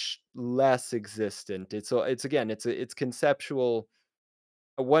much less existent. It's again, it's conceptual.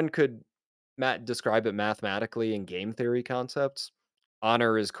 One could describe it mathematically in game theory concepts.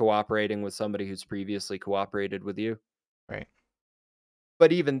 Honor is cooperating with somebody who's previously cooperated with you. Right.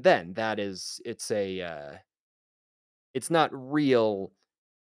 But even then, it's not real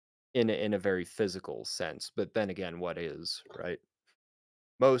in a very physical sense. But then again, what is, right?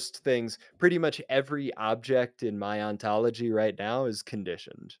 Most things, pretty much every object in my ontology right now is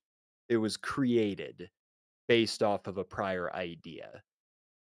conditioned. It was created based off of a prior idea.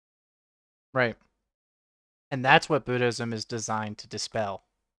 Right. And that's what Buddhism is designed to dispel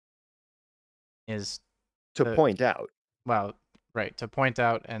is To to point out, well, right, to point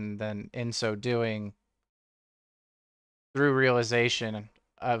out and then in so doing through realization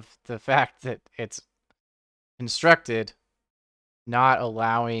of the fact that it's constructed not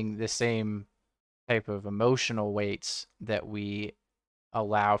allowing the same type of emotional weights that we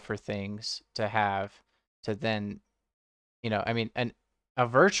allow for things to have to then, I mean, a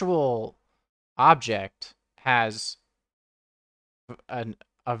virtual object has an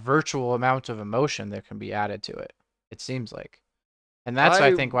a virtual amount of emotion that can be added to it. It seems like. And that's I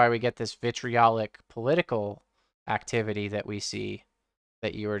I think why we get this vitriolic political activity that we see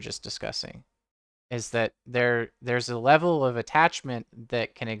that you were just discussing. Is that there's a level of attachment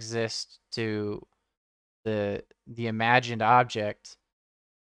that can exist to the imagined object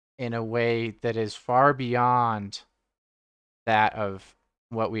in a way that is far beyond that of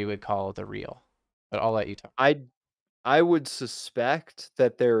what we would call the real. But I'll let you talk. I I would suspect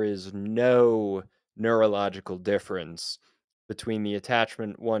that there is no neurological difference between the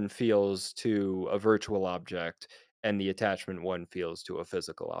attachment one feels to a virtual object and the attachment one feels to a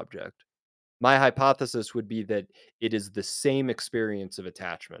physical object. My hypothesis would be that it is the same experience of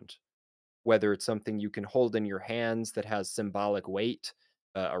attachment, whether it's something you can hold in your hands that has symbolic weight,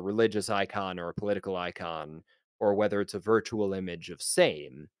 a religious icon or a political icon, or whether it's a virtual image of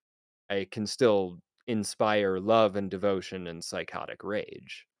same, it can still inspire love and devotion and psychotic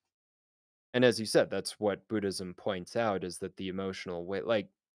rage. And as you said, that's what Buddhism points out is that the emotional weight, like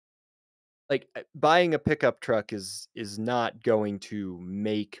buying a pickup truck is not going to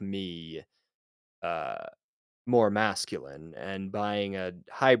make me uh more masculine, and buying a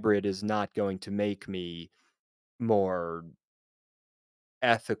hybrid is not going to make me more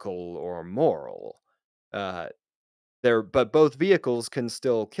ethical or moral. Uh, but both vehicles can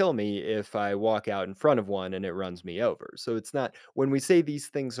still kill me if I walk out in front of one and it runs me over. So it's not when we say these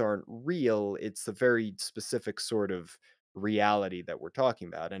things aren't real, it's a very specific sort of reality that we're talking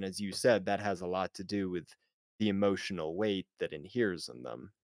about. And as you said, that has a lot to do with the emotional weight that inheres in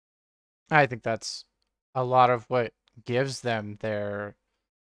them. I think that's a lot of what gives them their,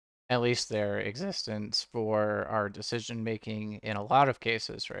 at least their existence for our decision making in a lot of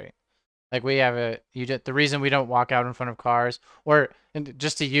cases, right? Like we have the reason we don't walk out in front of cars, or and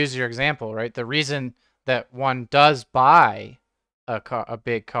just to use your example, right? The reason that one does buy a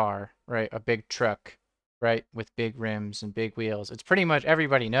big car, right? A big truck, right? With big rims and big wheels. It's pretty much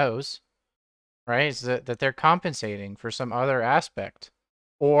everybody knows, right? Is that they're compensating for some other aspect.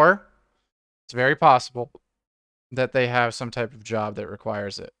 Or it's very possible that they have some type of job that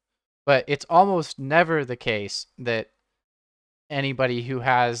requires it. But it's almost never the case that anybody who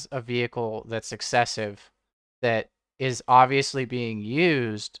has a vehicle that's excessive, that is obviously being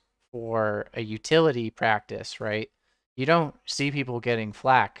used for a utility practice, right? You don't see people getting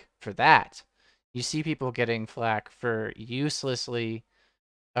flack for that. You see people getting flack for uselessly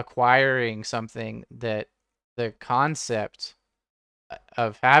acquiring something that the concept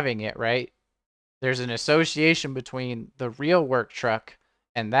of having it, right? There's an association between the real work truck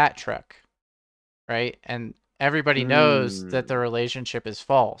and that truck, right? And everybody knows that the Mm. relationship is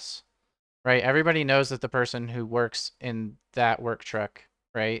false, right? Everybody knows that the person who works in that work truck,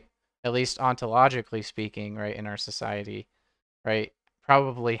 right? At least ontologically speaking, right, in our society, right,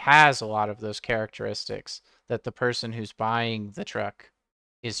 probably has a lot of those characteristics that the person who's buying the truck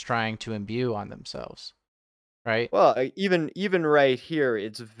is trying to imbue on themselves, right? Well, even right here,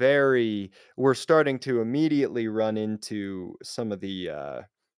 it's very we're starting to immediately run into some of the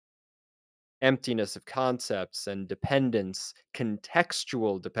emptiness of concepts and dependence,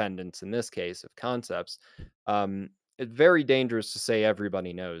 contextual dependence in this case of concepts. Um, it's very dangerous to say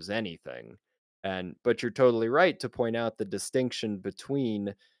everybody knows anything, and but you're totally right to point out the distinction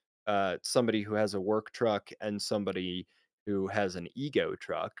between somebody who has a work truck and somebody who has an ego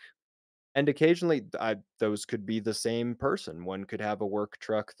truck, and occasionally, those could be the same person. One could have a work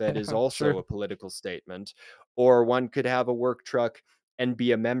truck that is Sure. also a political statement, or one could have a work truck and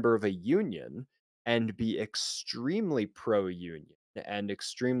be a member of a union and be extremely pro union and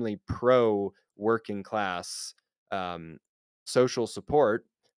extremely pro working class um, social support,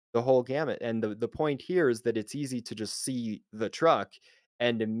 the whole gamut. And the point here is that it's easy to just see the truck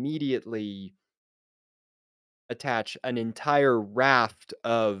and immediately attach an entire raft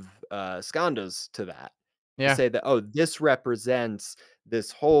of, skandhas to that, to Yeah, say that, "Oh, this represents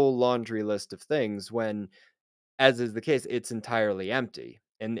this whole laundry list of things," when, as is the case, it's entirely empty.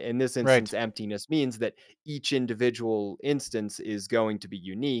 And in this right. instance, emptiness means that each individual instance is going to be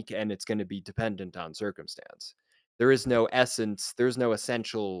unique, and it's gonna be dependent on circumstance. There is no essence, there's no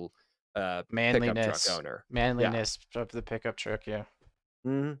essential, pickup truck Manliness, owner. Yeah. manliness of the pickup truck. Yeah,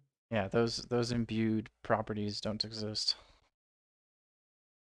 Mhm. yeah. Those imbued properties don't exist.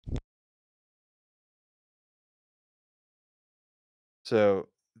 So,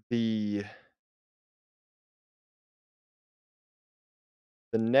 the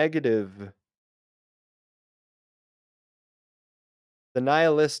the negative the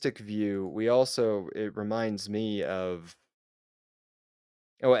nihilistic view, we also it reminds me of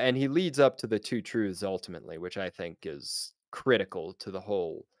oh, and he leads up to the two truths ultimately, which I think is critical to the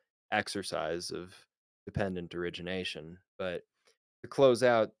whole exercise of dependent origination. But to close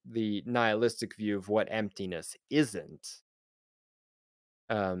out the nihilistic view of what emptiness isn't,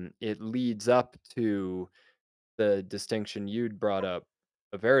 it leads up to the distinction you'd brought up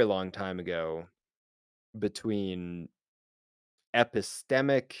a very long time ago between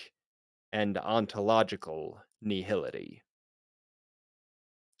epistemic and ontological nihility.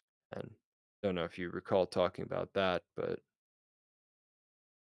 And don't know if you recall talking about that, but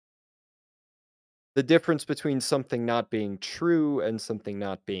the difference between something not being true and something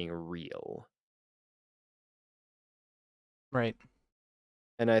not being real. Right.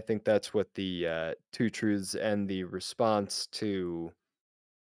 And I think that's what the two truths and the response to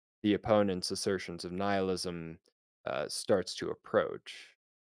the opponent's assertions of nihilism starts to approach.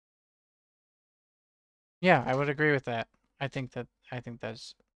 Yeah, I would agree with that. I think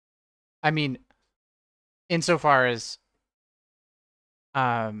that's. I mean, insofar as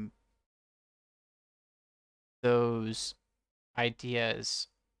um those ideas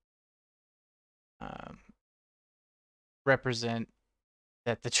um, represent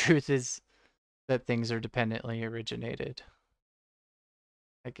that the truth is that things are dependently originated,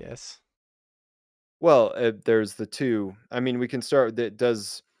 I guess. Well, there's the two. I mean, we can start that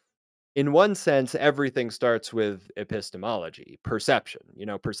does in one sense everything starts with epistemology, perception.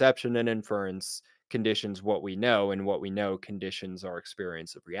 Perception and inference conditions what we know, and what we know conditions our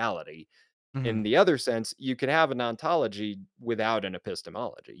experience of reality. Hmm. In the other sense, you can have an ontology without an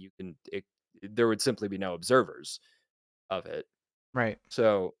epistemology. There would simply be no observers of it. Right.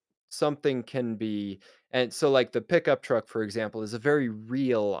 So something can be, and so like the pickup truck, for example, is a very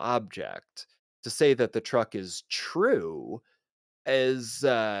real object. To say that the truck is true is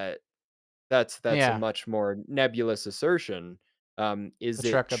that's a Yeah. much more nebulous assertion. The Is it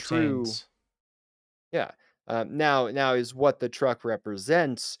truck true? obtains. Yeah. Now is what the truck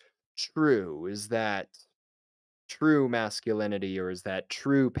represents true? Is that true masculinity, or is that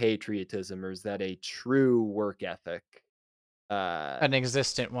true patriotism, or is that a true work ethic? Uh, An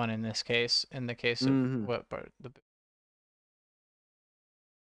existent one in this case, in the case of mhm. what part the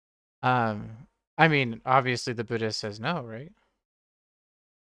I mean, obviously the Buddhist says no, right?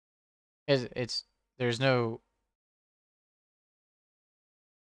 It's there's no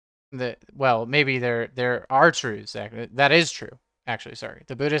the well, maybe there are truths that is true. Actually, sorry.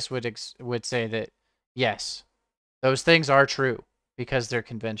 The Buddhist would say that yes, those things are true because they're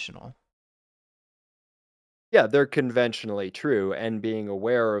conventional. Yeah, they're conventionally true, and being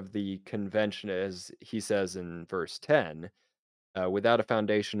aware of the convention, as he says in verse 10, without a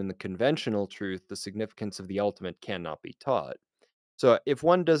foundation in the conventional truth, the significance of the ultimate cannot be taught. So, if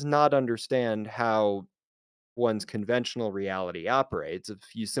one does not understand how one's conventional reality operates, if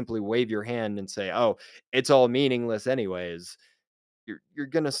you simply wave your hand and say, "Oh, it's all meaningless anyways," you're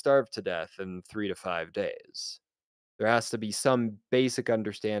gonna starve to death in 3 to 5 days. There has to be some basic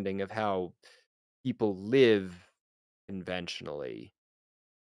understanding of how people live conventionally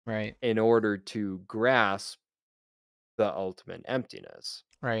Right. in order to grasp the ultimate emptiness.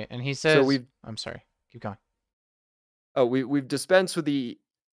 Right. And he So says, I'm sorry. Keep going. we've dispensed with the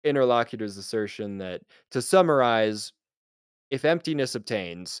interlocutor's assertion that, to summarize, if emptiness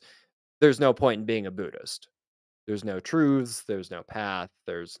obtains, there's no point in being a Buddhist. There's no truths, there's no path,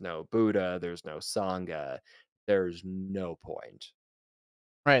 there's no Buddha, there's no Sangha, there's no point.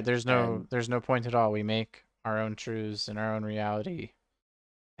 Right. And There's no point at all. We make our own truths and our own reality,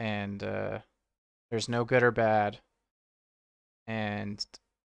 and there's no good or bad. And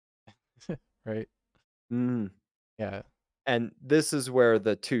right. mm, Yeah. and this is where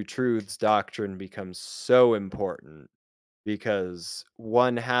the two truths doctrine becomes so important, because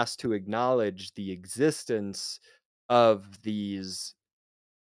one has to acknowledge the existence of these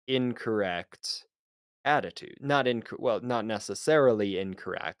incorrect attitude not necessarily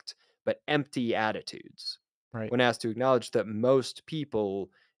incorrect, but empty attitudes. Right. One has to acknowledge that most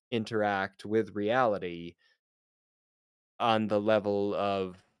people interact with reality on the level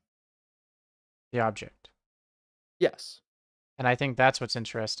of The object. yes. And I think that's what's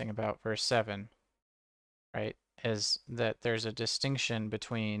interesting about verse 7, right? Is that there's a distinction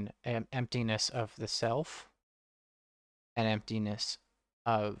between emptiness of the self and emptiness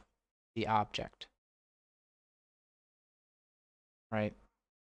of the object, right?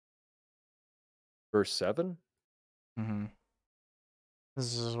 Verse 7. Hmm.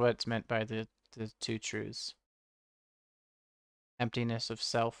 This is what's meant by the two truths: emptiness of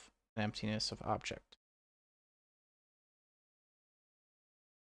self and emptiness of object.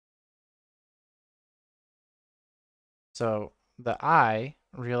 So the I,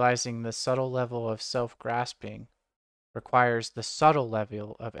 realizing the subtle level of self grasping, requires the subtle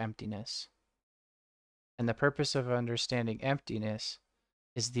level of emptiness. And the purpose of understanding emptiness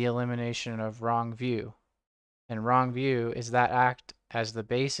is the elimination of wrong view. And wrong view is that act as the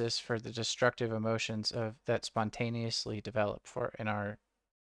basis for the destructive emotions of that spontaneously develop for in our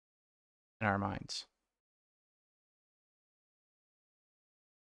minds.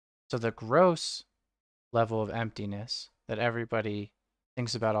 So the gross level of emptiness that everybody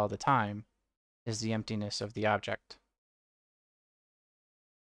thinks about all the time is the emptiness of the object.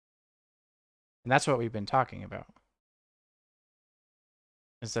 And that's what we've been talking about.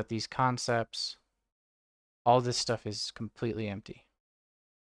 Is that these concepts, all this stuff is completely empty.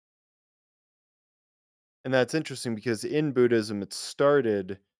 And that's interesting because in Buddhism it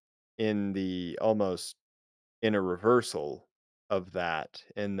started in the almost in a reversal of that,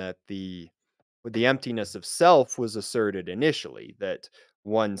 in that the emptiness of self was asserted initially, that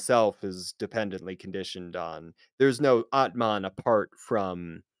oneself is dependently conditioned on, there's no Atman apart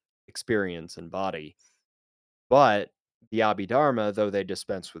from experience and body. But the Abhidharma, though they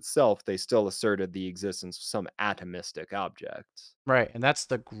dispense with self, they still asserted the existence of some atomistic objects. Right. And that's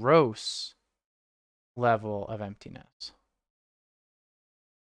the gross level of emptiness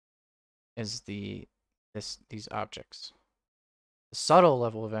is these objects. The subtle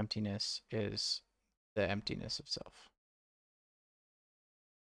level of emptiness is the emptiness of self.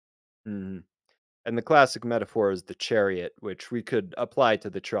 Mhm. And the classic metaphor is the chariot, which we could apply to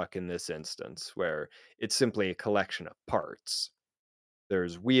the truck in this instance, where it's simply a collection of parts.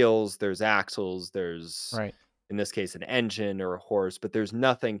 There's wheels, there's axles, there's, Right. in this case, an engine or a horse, but there's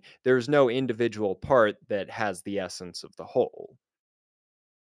no individual part that has the essence of the whole.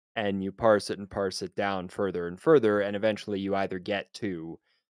 And you parse it down further and further, and eventually you either get to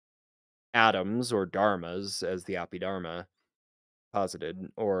atoms or dharmas, as the Abhidharma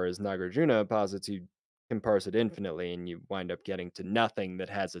posited, or as Nagarjuna posits, you can parse it infinitely and you wind up getting to nothing that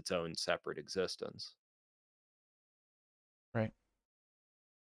has its own separate existence. Right.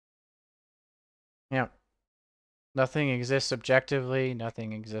 Yeah. Nothing exists objectively,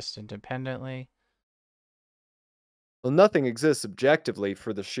 nothing exists independently. Well, nothing exists objectively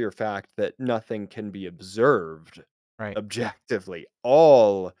for the sheer fact that nothing can be observed Right. objectively.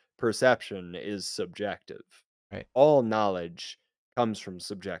 All perception is subjective. Right. All knowledge comes from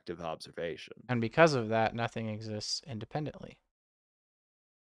subjective observation. And because of that, nothing exists independently.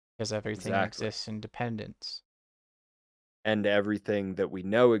 Because everything Exactly. exists in dependence. And everything that we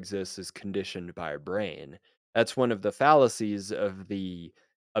know exists is conditioned by our brain. That's one of the fallacies of the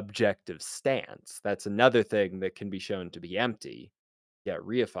objective stance. That's another thing that can be shown to be empty, yet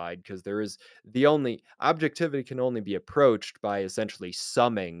reified, because there is the only objectivity can only be approached by essentially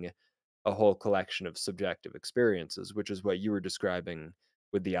summing a whole collection of subjective experiences, which is what you were describing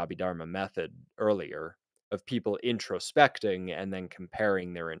with the Abhidharma method earlier of people introspecting and then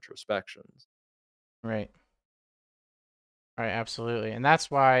comparing their introspections. Right. Right, absolutely. And that's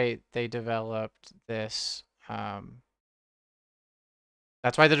why they developed this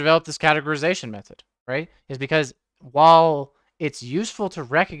categorization method, right? Is because while it's useful to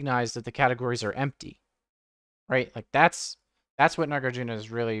recognize that the categories are empty, right? Like that's what Nagarjuna is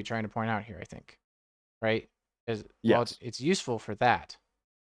really trying to point out here, I think, right? Is while Yes. it's useful for that,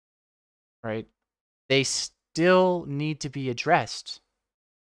 right? They still need to be addressed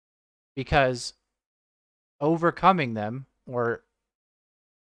because overcoming them or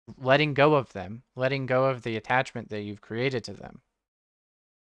letting go of the attachment that you've created to them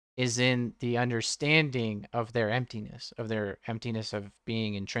is in the understanding of their emptiness of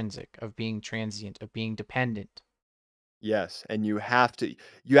being intrinsic, of being transient, of being dependent. Yes, and you have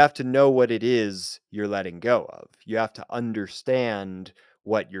to know what it is you're letting go of. You have to understand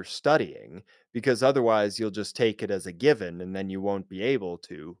what you're studying because otherwise you'll just take it as a given and then you won't be able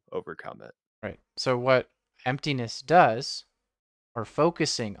to overcome it. Right. So what emptiness does, or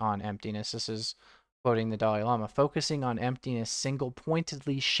focusing on emptiness, this is quoting the Dalai Lama, focusing on emptiness single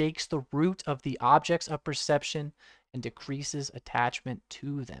pointedly shakes the root of the objects of perception and decreases attachment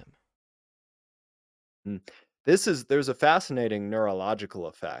to them. Mm. There's a fascinating neurological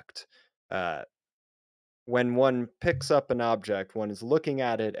effect. Uh, when one picks up an object, one is looking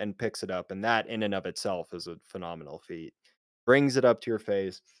at it and picks it up, and that in and of itself is a phenomenal feat. Brings it up to your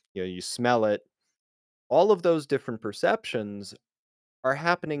face, you smell it. All of those different perceptions are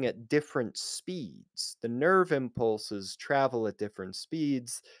happening at different speeds. The nerve impulses travel at different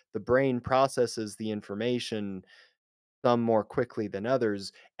speeds. The brain processes the information, some more quickly than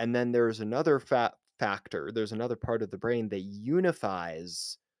others. And then there's another factor, there's another part of the brain that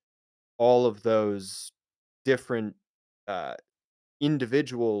unifies all of those different uh,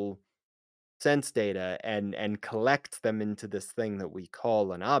 individual sense data and collect them into this thing that we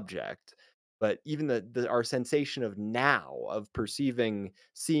call an object. But even our sensation of now, of perceiving,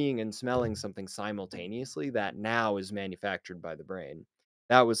 seeing, and smelling something simultaneously, that now is manufactured by the brain.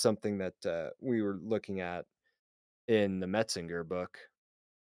 That was something that we were looking at in the Metzinger book.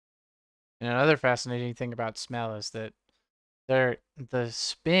 And another fascinating thing about smell is that the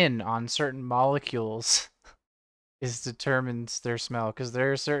spin on certain molecules is determines their smell because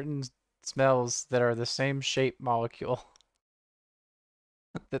there are certain smells that are the same shape molecule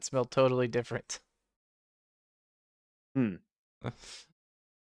that smell totally different. Hmm.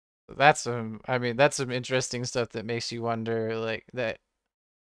 That's some I mean that's some interesting stuff that makes you wonder, like that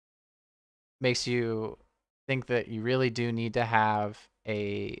makes you think that you really do need to have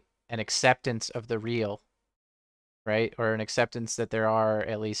an acceptance of the real, right? Or an acceptance that there are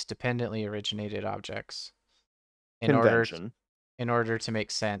at least dependently originated objects in order Convention. in order to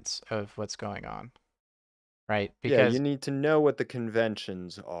make sense of what's going on, right? Yeah, you need to know what the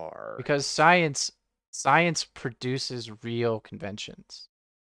conventions are. Because science Science produces real conventions,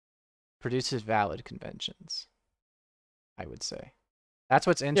 produces valid conventions, I would say. That's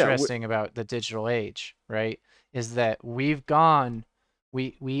what's Yeah, interesting about the digital age, right? Is that we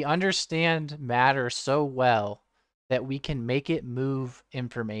understand matter so well that we can make it move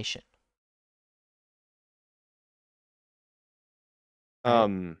information,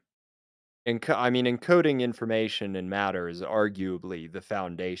 right? um, I mean, encoding information in matter is arguably the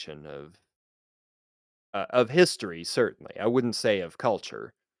foundation of history. Certainly, I wouldn't say of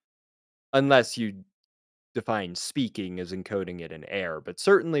culture, unless you define speaking as encoding it in air. But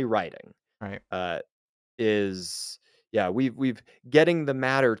certainly, writing Right. uh, is yeah. We've getting the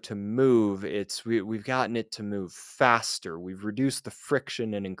matter to move. We've gotten it to move faster. We've reduced the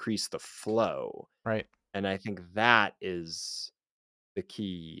friction and increased the flow, Right. and I think that is the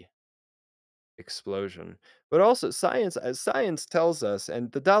key explosion. But also science, as science tells us,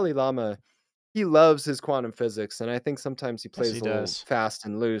 and the Dalai Lama, he loves his quantum physics, and I think sometimes he Yes, plays he a little does. fast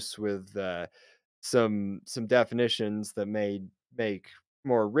and loose with some definitions that may make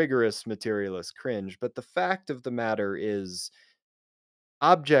more rigorous materialists cringe. But the fact of the matter is,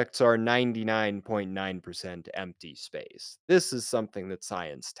 objects are 99.9% empty space. This is something that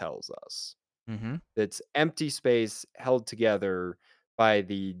science tells us. Mm-hmm. It's empty space held together by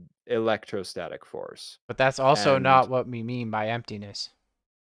the electrostatic force. But that's also And not what we mean by emptiness.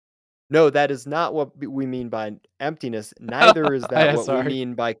 no, that is not what we mean by emptiness. Neither is that Yeah, what we sorry.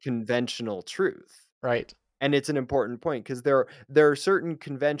 mean by conventional truth. Right. And it's an important point because there are certain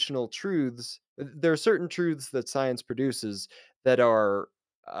conventional truths. There are certain truths that science produces that are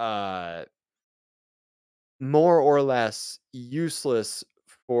uh, more or less useless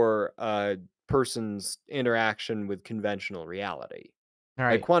for a person's interaction with conventional reality.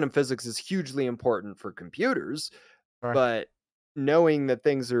 Like Right. quantum physics is hugely important for computers, Sure. but knowing that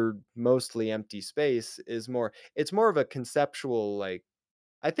things are mostly empty space is more it's more of a conceptual like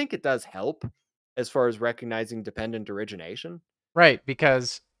I think it does help as far as recognizing dependent origination. Right,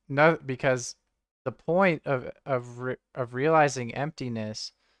 because no, because the point of realizing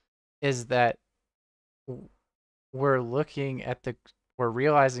emptiness is that w- we're looking at the we're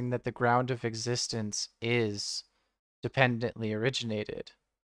realizing that the ground of existence is dependently originated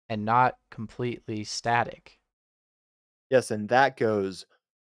and not completely static. Yes, and that goes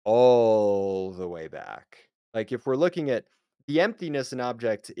all the way back. Like if we're looking at the emptiness in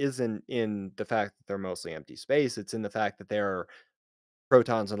objects isn't in the fact that they're mostly empty space, it's in the fact that there are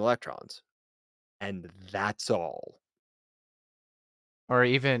protons and electrons. And that's all. Or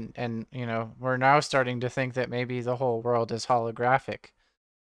even, and we're now starting to think that maybe the whole world is holographic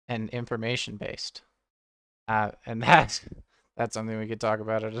and information based. And that's something we could talk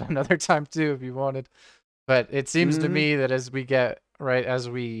about at another time too, if you wanted. But it seems to Mhm. me that as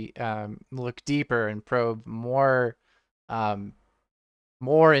we look deeper and probe um,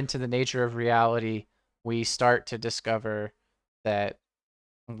 more into the nature of reality, we start to discover that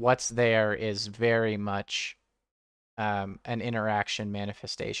what's there is very much an interaction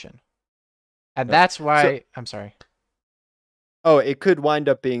manifestation. And Yep. that's So why, I'm sorry. oh, it could wind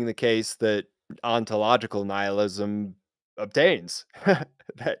up being the case that ontological nihilism obtains.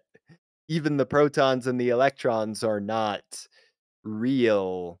 That even the protons and the electrons are not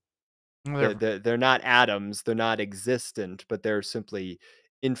real. They're They're not atoms, they're not existent, but they're simply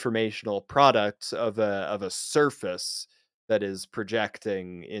informational products of a surface that is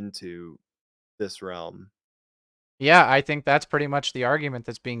projecting into this realm. Yeah, I think that's pretty much the argument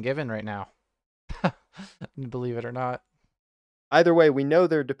that's being given right now. Believe it or not. Either way, we know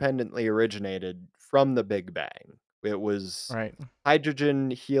they're dependently originated from the Big Bang. It was Right.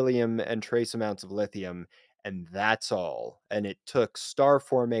 hydrogen, helium, and trace amounts of lithium, and that's all. And it took star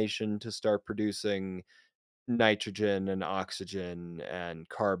formation to start producing nitrogen and oxygen and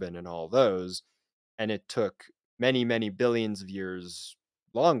carbon and all those. And it took many, many billions of years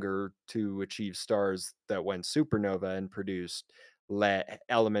longer to achieve stars that went supernova and produced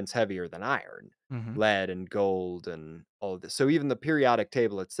elements heavier than iron, Hmm. lead and gold and all of this. So even the periodic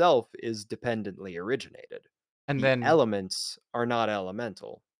table itself is dependently originated. And The then elements are not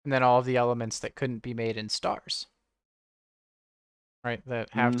elemental. and then all of the elements that couldn't be made in stars, right? That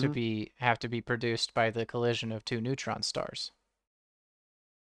Mhm. have to be produced by the collision of two neutron stars.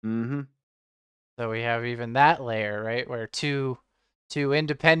 Mhm. So we have even that layer, right, where two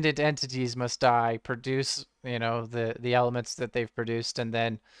independent entities must die, produce, the elements that they've produced, and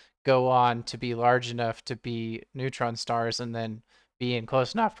then go on to be large enough to be neutron stars, and then be in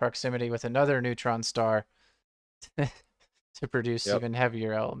close enough proximity with another neutron star to produce Yep. even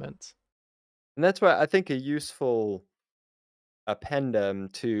heavier elements. And that's why I think a useful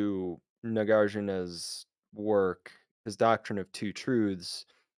appendum to Nagarjuna's work, his doctrine of two truths,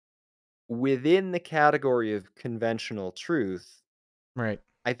 within the category of conventional truth, Right.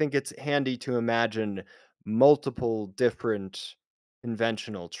 I think it's handy to imagine multiple different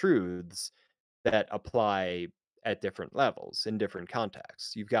conventional truths that apply at different levels in different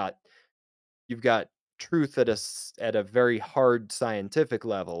contexts. You've got truth at a very hard scientific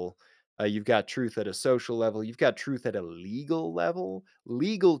level. You've got truth at a social level. You've got truth at a legal level.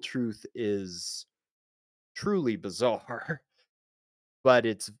 Legal truth is truly bizarre, but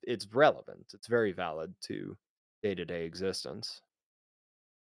it's relevant. It's very valid to day to day existence.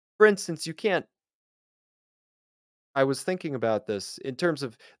 For instance, you can't. I was thinking about this in terms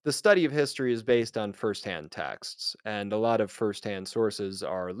of the study of history is based on firsthand texts, and a lot of firsthand sources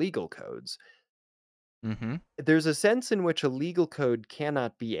are legal codes. Mm-hmm. There's a sense in which a legal code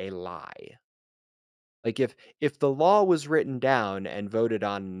cannot be a lie. Like if the law was written down and voted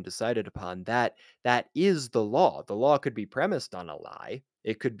on and decided upon, that is the law. The law could be premised on a lie.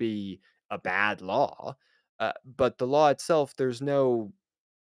 It could be a bad law, but the law itself, there's no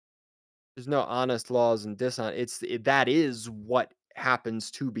honest laws and dishonest. That is what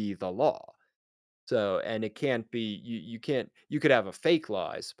happens to be the law. So, and it can't be you can't you could have a fake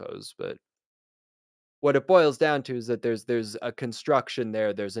law, I suppose, but what it boils down to is that there's a construction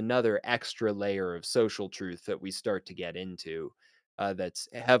there. There's another extra layer of social truth that we start to get into, that's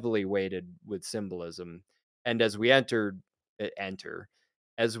heavily weighted with symbolism. And as we enter,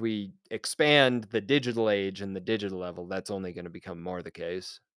 as we expand the digital age and the digital level, that's only going to become more the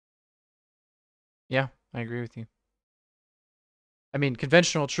case. Yeah, I agree with you. I mean,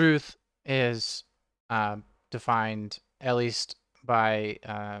 conventional truth is defined, at least by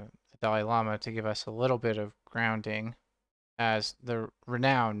the Dalai Lama, to give us a little bit of grounding, as the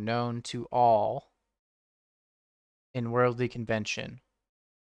renown known to all in worldly convention,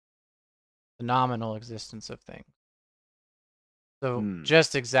 the nominal existence of things. So, Hmm.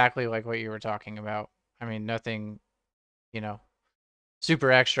 just exactly like what you were talking about. I mean, nothing, you know,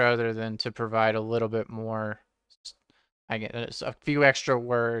 super extra other than to provide a little bit more, I guess, a few extra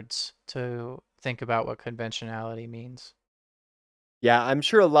words to think about what conventionality means. Yeah, I'm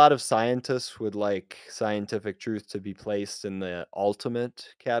sure a lot of scientists would like scientific truth to be placed in the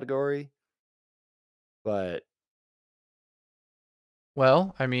ultimate category, but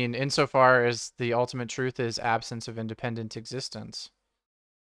Well, I mean, insofar as the ultimate truth is absence of independent existence.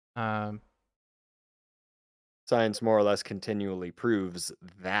 Um, science more or less continually proves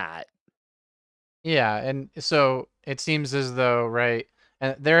that. yeah, and so it seems as though, right,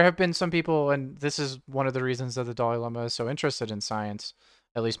 and there have been some people, and this is one of the reasons that the Dalai Lama is so interested in science,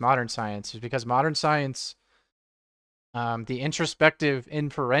 at least modern science, is because modern science, the introspective,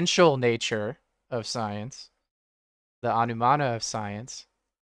 inferential nature of science, the anumana of science,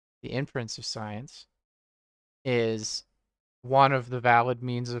 the inference of science, is one of the valid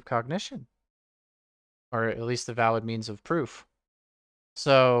means of cognition, or at least the valid means of proof.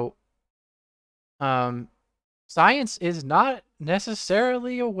 So, um, science is not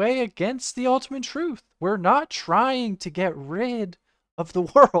necessarily a way against the ultimate truth. We're not trying to get rid of the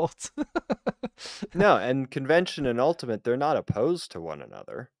world. No, and convention and ultimate, they're not opposed to one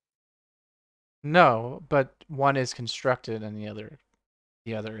another. No, but one is constructed and the other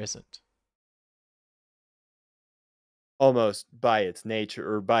isn't. Almost by its nature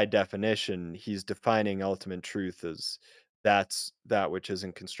or by definition, he's defining ultimate truth as that's that which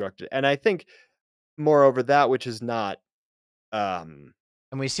isn't constructed. And I think moreover that which is not um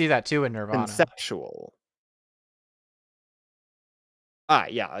And we see that too in Nirvana. conceptual.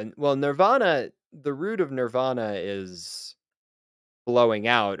 Yeah, and well nirvana, the root of nirvana is blowing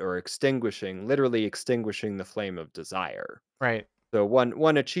out or extinguishing, literally extinguishing the flame of desire. Right. So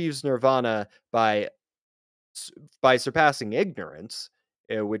one achieves nirvana s- by surpassing ignorance,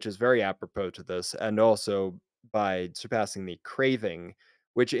 which is very apropos to this, and also by surpassing the craving,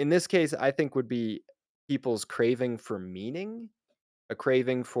 which in this case I think would be people's craving for meaning, a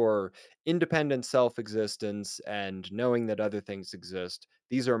craving for independent self existence and knowing that other things exist.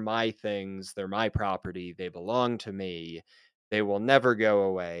 These are my things, they're my property, they belong to me. They will never go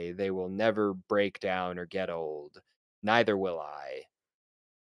away, they will never break down or get old. Neither will I.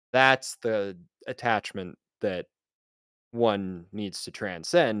 That's the attachment that one needs to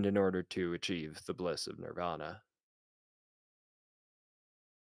transcend in order to achieve the bliss of nirvana.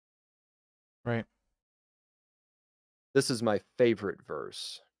 Right. This is my favorite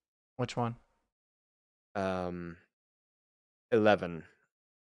verse. Which one? Um, 11.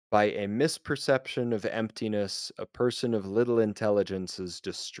 By a misperception of emptiness, a person of little intelligence is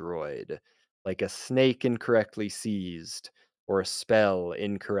destroyed, like a snake incorrectly seized. or a spell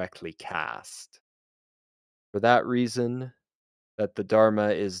incorrectly cast. For that reason, that the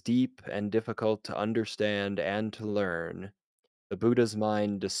Dharma is deep and difficult to understand and to learn, the Buddha's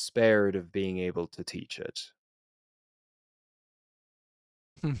mind despaired of being able to teach it.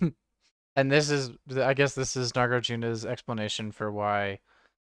 And this is, I guess, this is Nagarjuna's explanation for why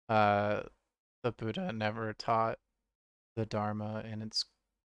uh, the Buddha never taught the Dharma in its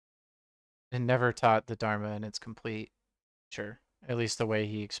and never taught the Dharma in its complete, sure, at least the way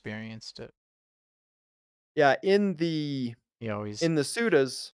he experienced it. Yeah, He always, in the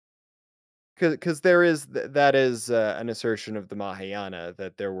suttas, because there is that is an assertion of the Mahayana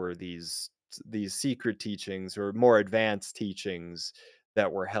that there were these secret teachings or more advanced teachings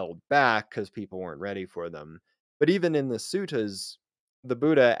that were held back because people weren't ready for them. But even in the suttas, the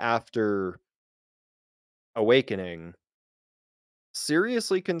Buddha, after awakening,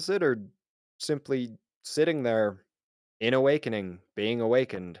 seriously considered simply sitting there in awakening, being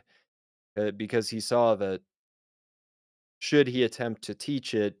awakened, because he saw that should he attempt to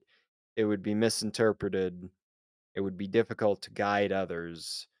teach it, it would be misinterpreted. It would be difficult to guide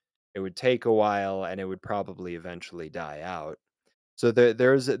others. It would take a while, and it would probably eventually die out. So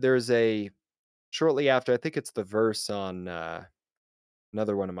there's a shortly after, I think it's the verse on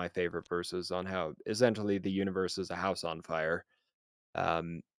another one of my favorite verses on how essentially the universe is a house on fire.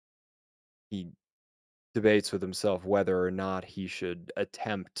 Um, he debates with himself whether or not he should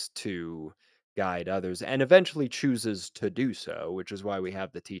attempt to guide others and eventually chooses to do so, which is why we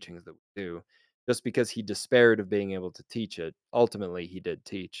have the teachings that we do. Just because he despaired of being able to teach it, ultimately he did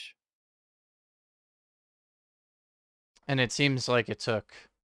teach. and it seems like it took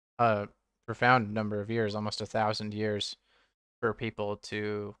a profound number of years, almost 1,000 years, for people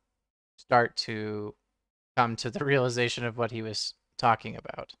to start to come to the realization of what he was talking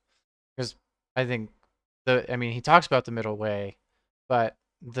about. Because I think I mean, he talks about the middle way, but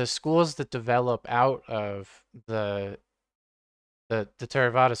the schools that develop out of the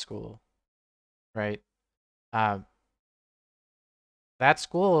Theravada school, right? Um, that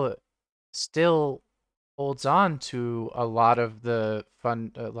school still holds on to a lot of the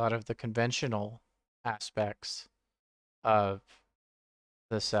conventional aspects of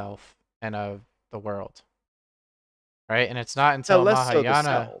the self and of the world, right? And it's not Yeah, until less so the Mahayana,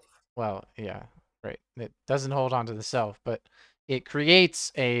 self. well, yeah, right. It doesn't hold on to the self, but it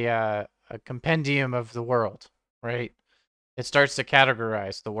creates a compendium of the world, right? It starts to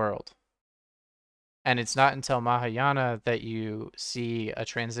categorize the world. And it's not until Mahayana that you see a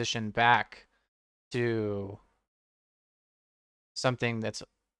transition back to something that's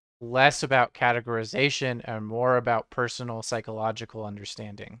less about categorization and more about personal psychological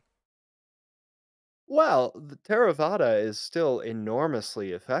understanding. Well, the Theravada is still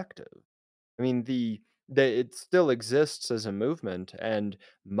enormously effective. I mean, it still exists as a movement, and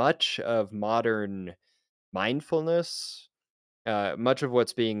much of modern mindfulness, much of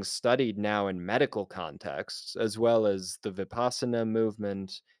what's being studied now in medical contexts, as well as the Vipassana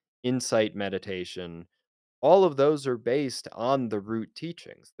movement, insight meditation, all of those are based on the root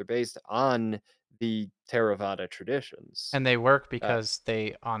teachings. They're based on the Theravada traditions. And they work Uh, because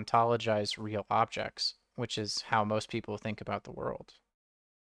they ontologize real objects, which is how most people think about the world.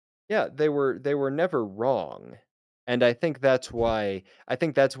 yeah, they were never wrong, and I think that's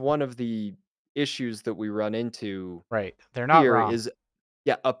one of the issues that we run into Right. They're not here wrong. is,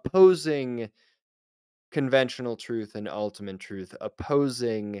 yeah, opposing conventional truth and ultimate truth,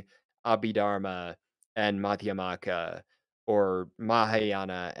 opposing Abhidharma and Madhyamaka, or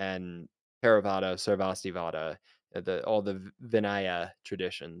Mahayana and Theravada, Sarvastivada, all the Vinaya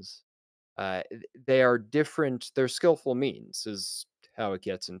traditions. They are different. They're skillful means, is how it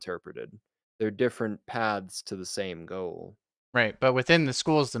gets interpreted. They're different paths to the same goal. Right. But within the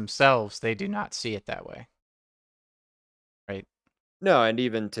schools themselves, they do not see it that way. Right. No, and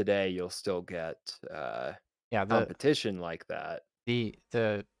even today, you'll still get Yeah. competition like that.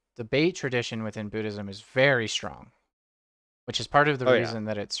 The debate tradition within Buddhism is very strong, which is part of the Oh yeah. reason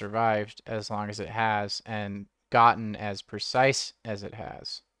that it survived as long as it has and gotten as precise as it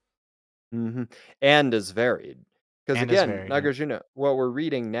has hmm And is varied. Because and is again, varied. Yeah. Nagarjuna, what we're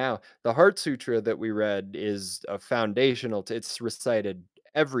reading now, the Heart Sutra that we read is a foundational. It's recited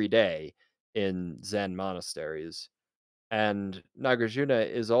every day in Zen monasteries. And Nagarjuna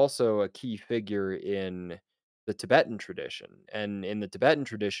is also a key figure in the Tibetan tradition. And in the Tibetan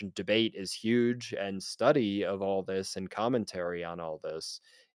tradition, debate is huge, and study of all this and commentary on all this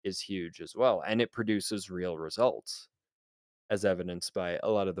is huge as well. And it produces real results, as evidenced by a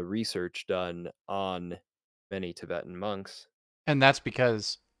lot of the research done on many Tibetan monks. And that's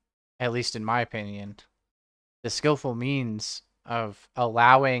because, at least in my opinion, the skillful means of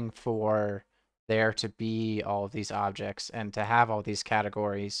allowing for there to be all of these objects and to have all these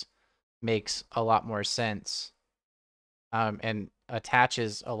categories makes a lot more sense, and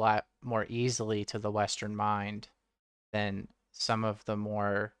attaches a lot more easily to the Western mind than some of the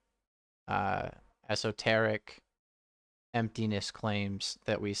more uh, esoteric emptiness claims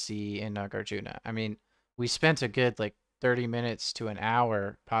that we see in Nagarjuna. I mean, we spent a good like 30 minutes to an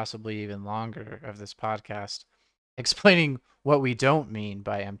hour, possibly even longer, of this podcast explaining what we don't mean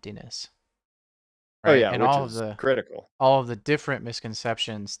by emptiness, Oh right? yeah, And which is critical. all of the different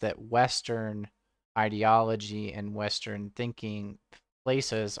misconceptions that Western ideology and Western thinking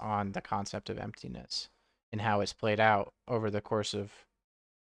places on the concept of emptiness and how it's played out over the course of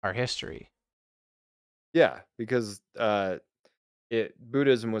our history. Yeah, because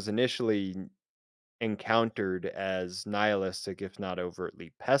Buddhism was initially encountered as nihilistic, if not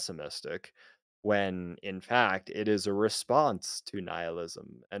overtly pessimistic, when in fact it is a response to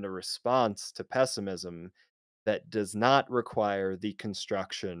nihilism and a response to pessimism that does not require the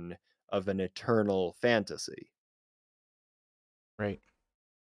construction of an eternal fantasy. Right.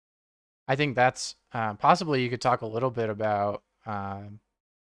 I think that's possibly you could talk a little bit about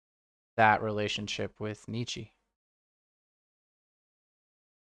that relationship with Nietzsche.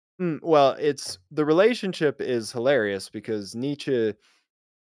 Well, it's the relationship is hilarious because Nietzsche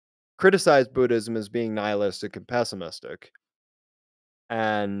criticized Buddhism as being nihilistic and pessimistic,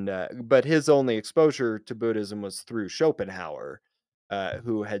 and but his only exposure to Buddhism was through Schopenhauer,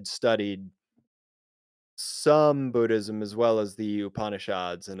 who had studied some Buddhism as well as the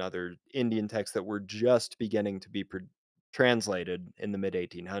Upanishads and other Indian texts that were just beginning to be translated in the mid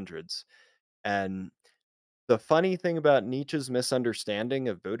 1800s. And the funny thing about Nietzsche's misunderstanding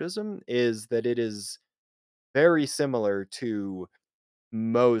of Buddhism is that it is very similar to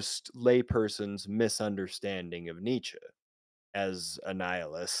most laypersons' misunderstanding of Nietzsche as a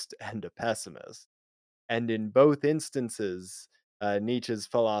nihilist and a pessimist. And in both instances, Nietzsche's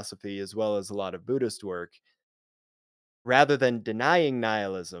philosophy, as well as a lot of Buddhist work, rather than denying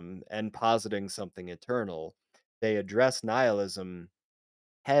nihilism and positing something eternal, they address nihilism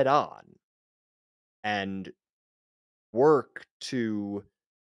head on and work to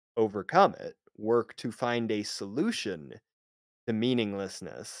overcome it, work to find a solution to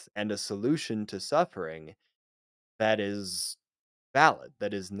meaninglessness and a solution to suffering that is valid,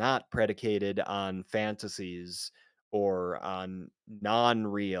 that is not predicated on fantasies or on non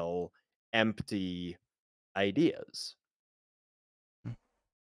real, empty ideas.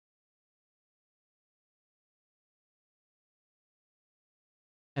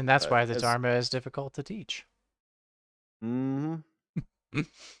 And that's why the As Dharma is difficult to teach. mhm,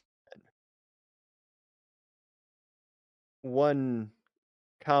 one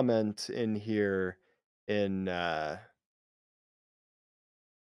comment in here in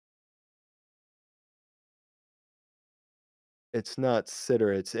it's not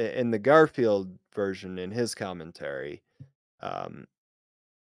Sitter, it's in the Garfield version in his commentary. Um,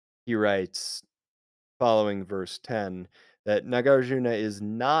 he writes, following verse 10, that Nagarjuna is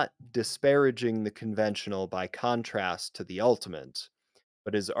not disparaging the conventional by contrast to the ultimate,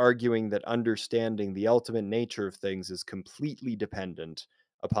 but is arguing that understanding the ultimate nature of things is completely dependent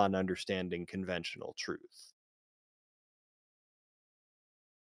upon understanding conventional truth.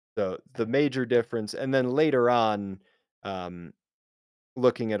 So the major difference, and then later on, um,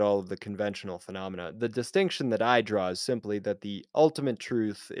 looking at all of the conventional phenomena, the distinction that I draw is simply that the ultimate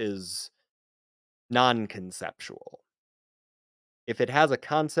truth is non conceptual. If it has a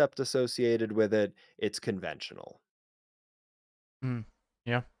concept associated with it, it's conventional. Mm.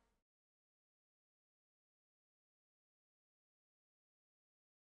 Yeah.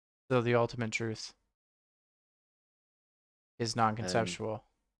 So the ultimate truth is And non-conceptual.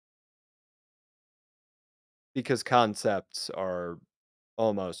 because concepts are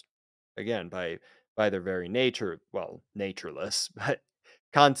almost, again, by their very nature, well, natureless, but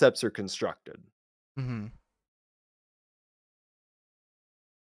concepts are constructed. Mm-hmm.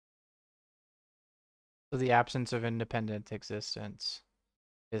 So the absence of independent existence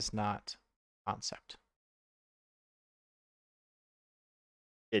is not concept.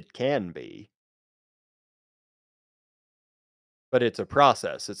 It can be, but it's a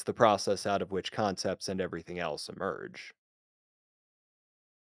process. It's the process out of which concepts and everything else emerge.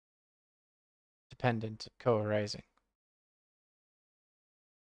 Dependent co-arising.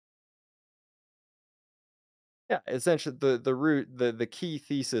 Yeah, essentially the key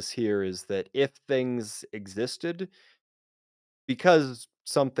thesis here is that if things existed, because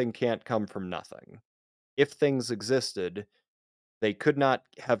something can't come from nothing. If things existed, they could not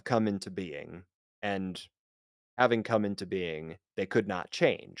have come into being. And having come into being, they could not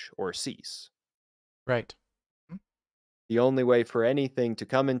change or cease. Right. Mm. The only way for anything to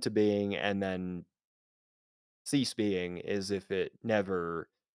come into being and then cease being is if it never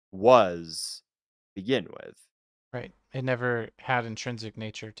was to begin with. Right. It never had intrinsic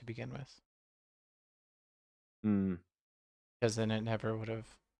nature to begin with, Hmm. because then it never would have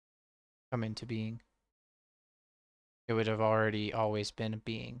come into being. It would have already always been a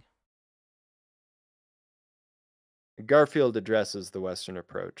being. Garfield addresses the Western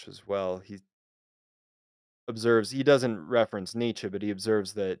approach as well. He doesn't reference Nietzsche, but he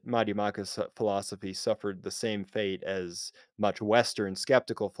observes that Madhyamaka's philosophy suffered the same fate as much Western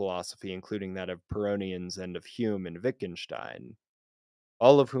skeptical philosophy, including that of Pyrrhonians and of Hume and Wittgenstein,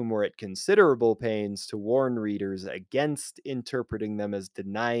 all of whom were at considerable pains to warn readers against interpreting them as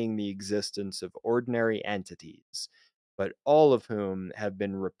denying the existence of ordinary entities, but all of whom have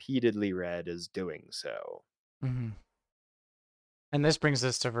been repeatedly read as doing so. Hmm. And this brings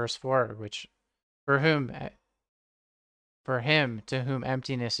us to verse 4, which for whom for him to whom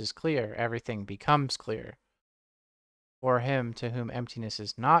emptiness is clear, everything becomes clear. For him to whom emptiness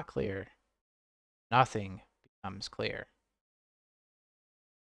is not clear, nothing becomes clear.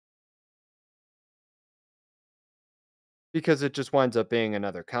 Because it just winds up being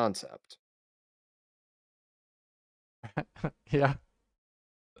another concept. Yeah.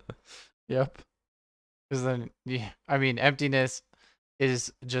 Yep. Because then, yeah, I mean, emptiness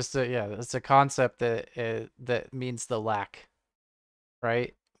is just a, yeah, it's a concept that means the lack,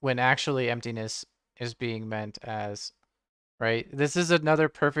 right? When actually emptiness is being meant as, right? This is another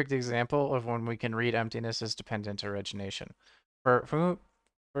perfect example of when we can read emptiness as dependent origination. For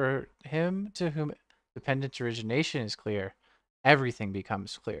for him to whom dependent origination is clear, everything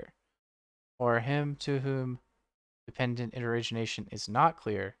becomes clear. Or him to whom dependent origination is not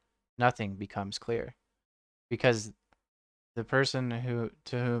clear, nothing becomes clear. Because the person who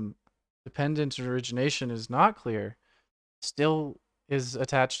to whom dependent origination is not clear still is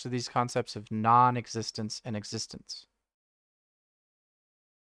attached to these concepts of non-existence and existence.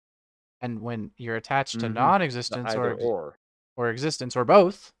 And when you're attached to Mhm. The non-existence either or. or existence or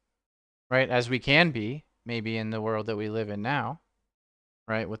both, right, as we can be, maybe in the world that we live in now,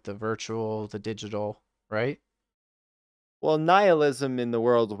 right, with the virtual, the digital, right? Well, nihilism in the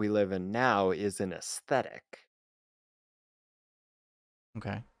world we live in now is an aesthetic.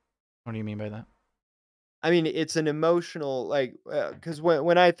 Okay. What do you mean by that? I mean, it's an emotional, like, because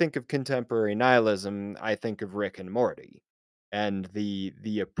when I think of contemporary nihilism, I think of Rick and Morty, and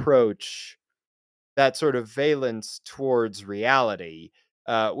the approach, that sort of valence towards reality,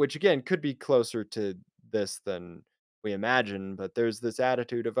 which again could be closer to this than we imagine. But there's this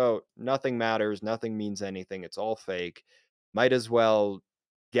attitude of, oh, nothing matters, nothing means anything, it's all fake. Might as well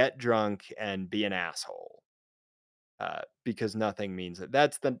get drunk and be an asshole, because nothing means it.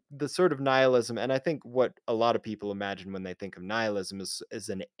 That's the sort of nihilism, and I think what a lot of people imagine when they think of nihilism is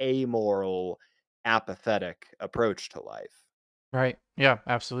an amoral, apathetic approach to life, Right. Yeah,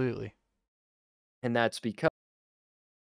 absolutely. and that's because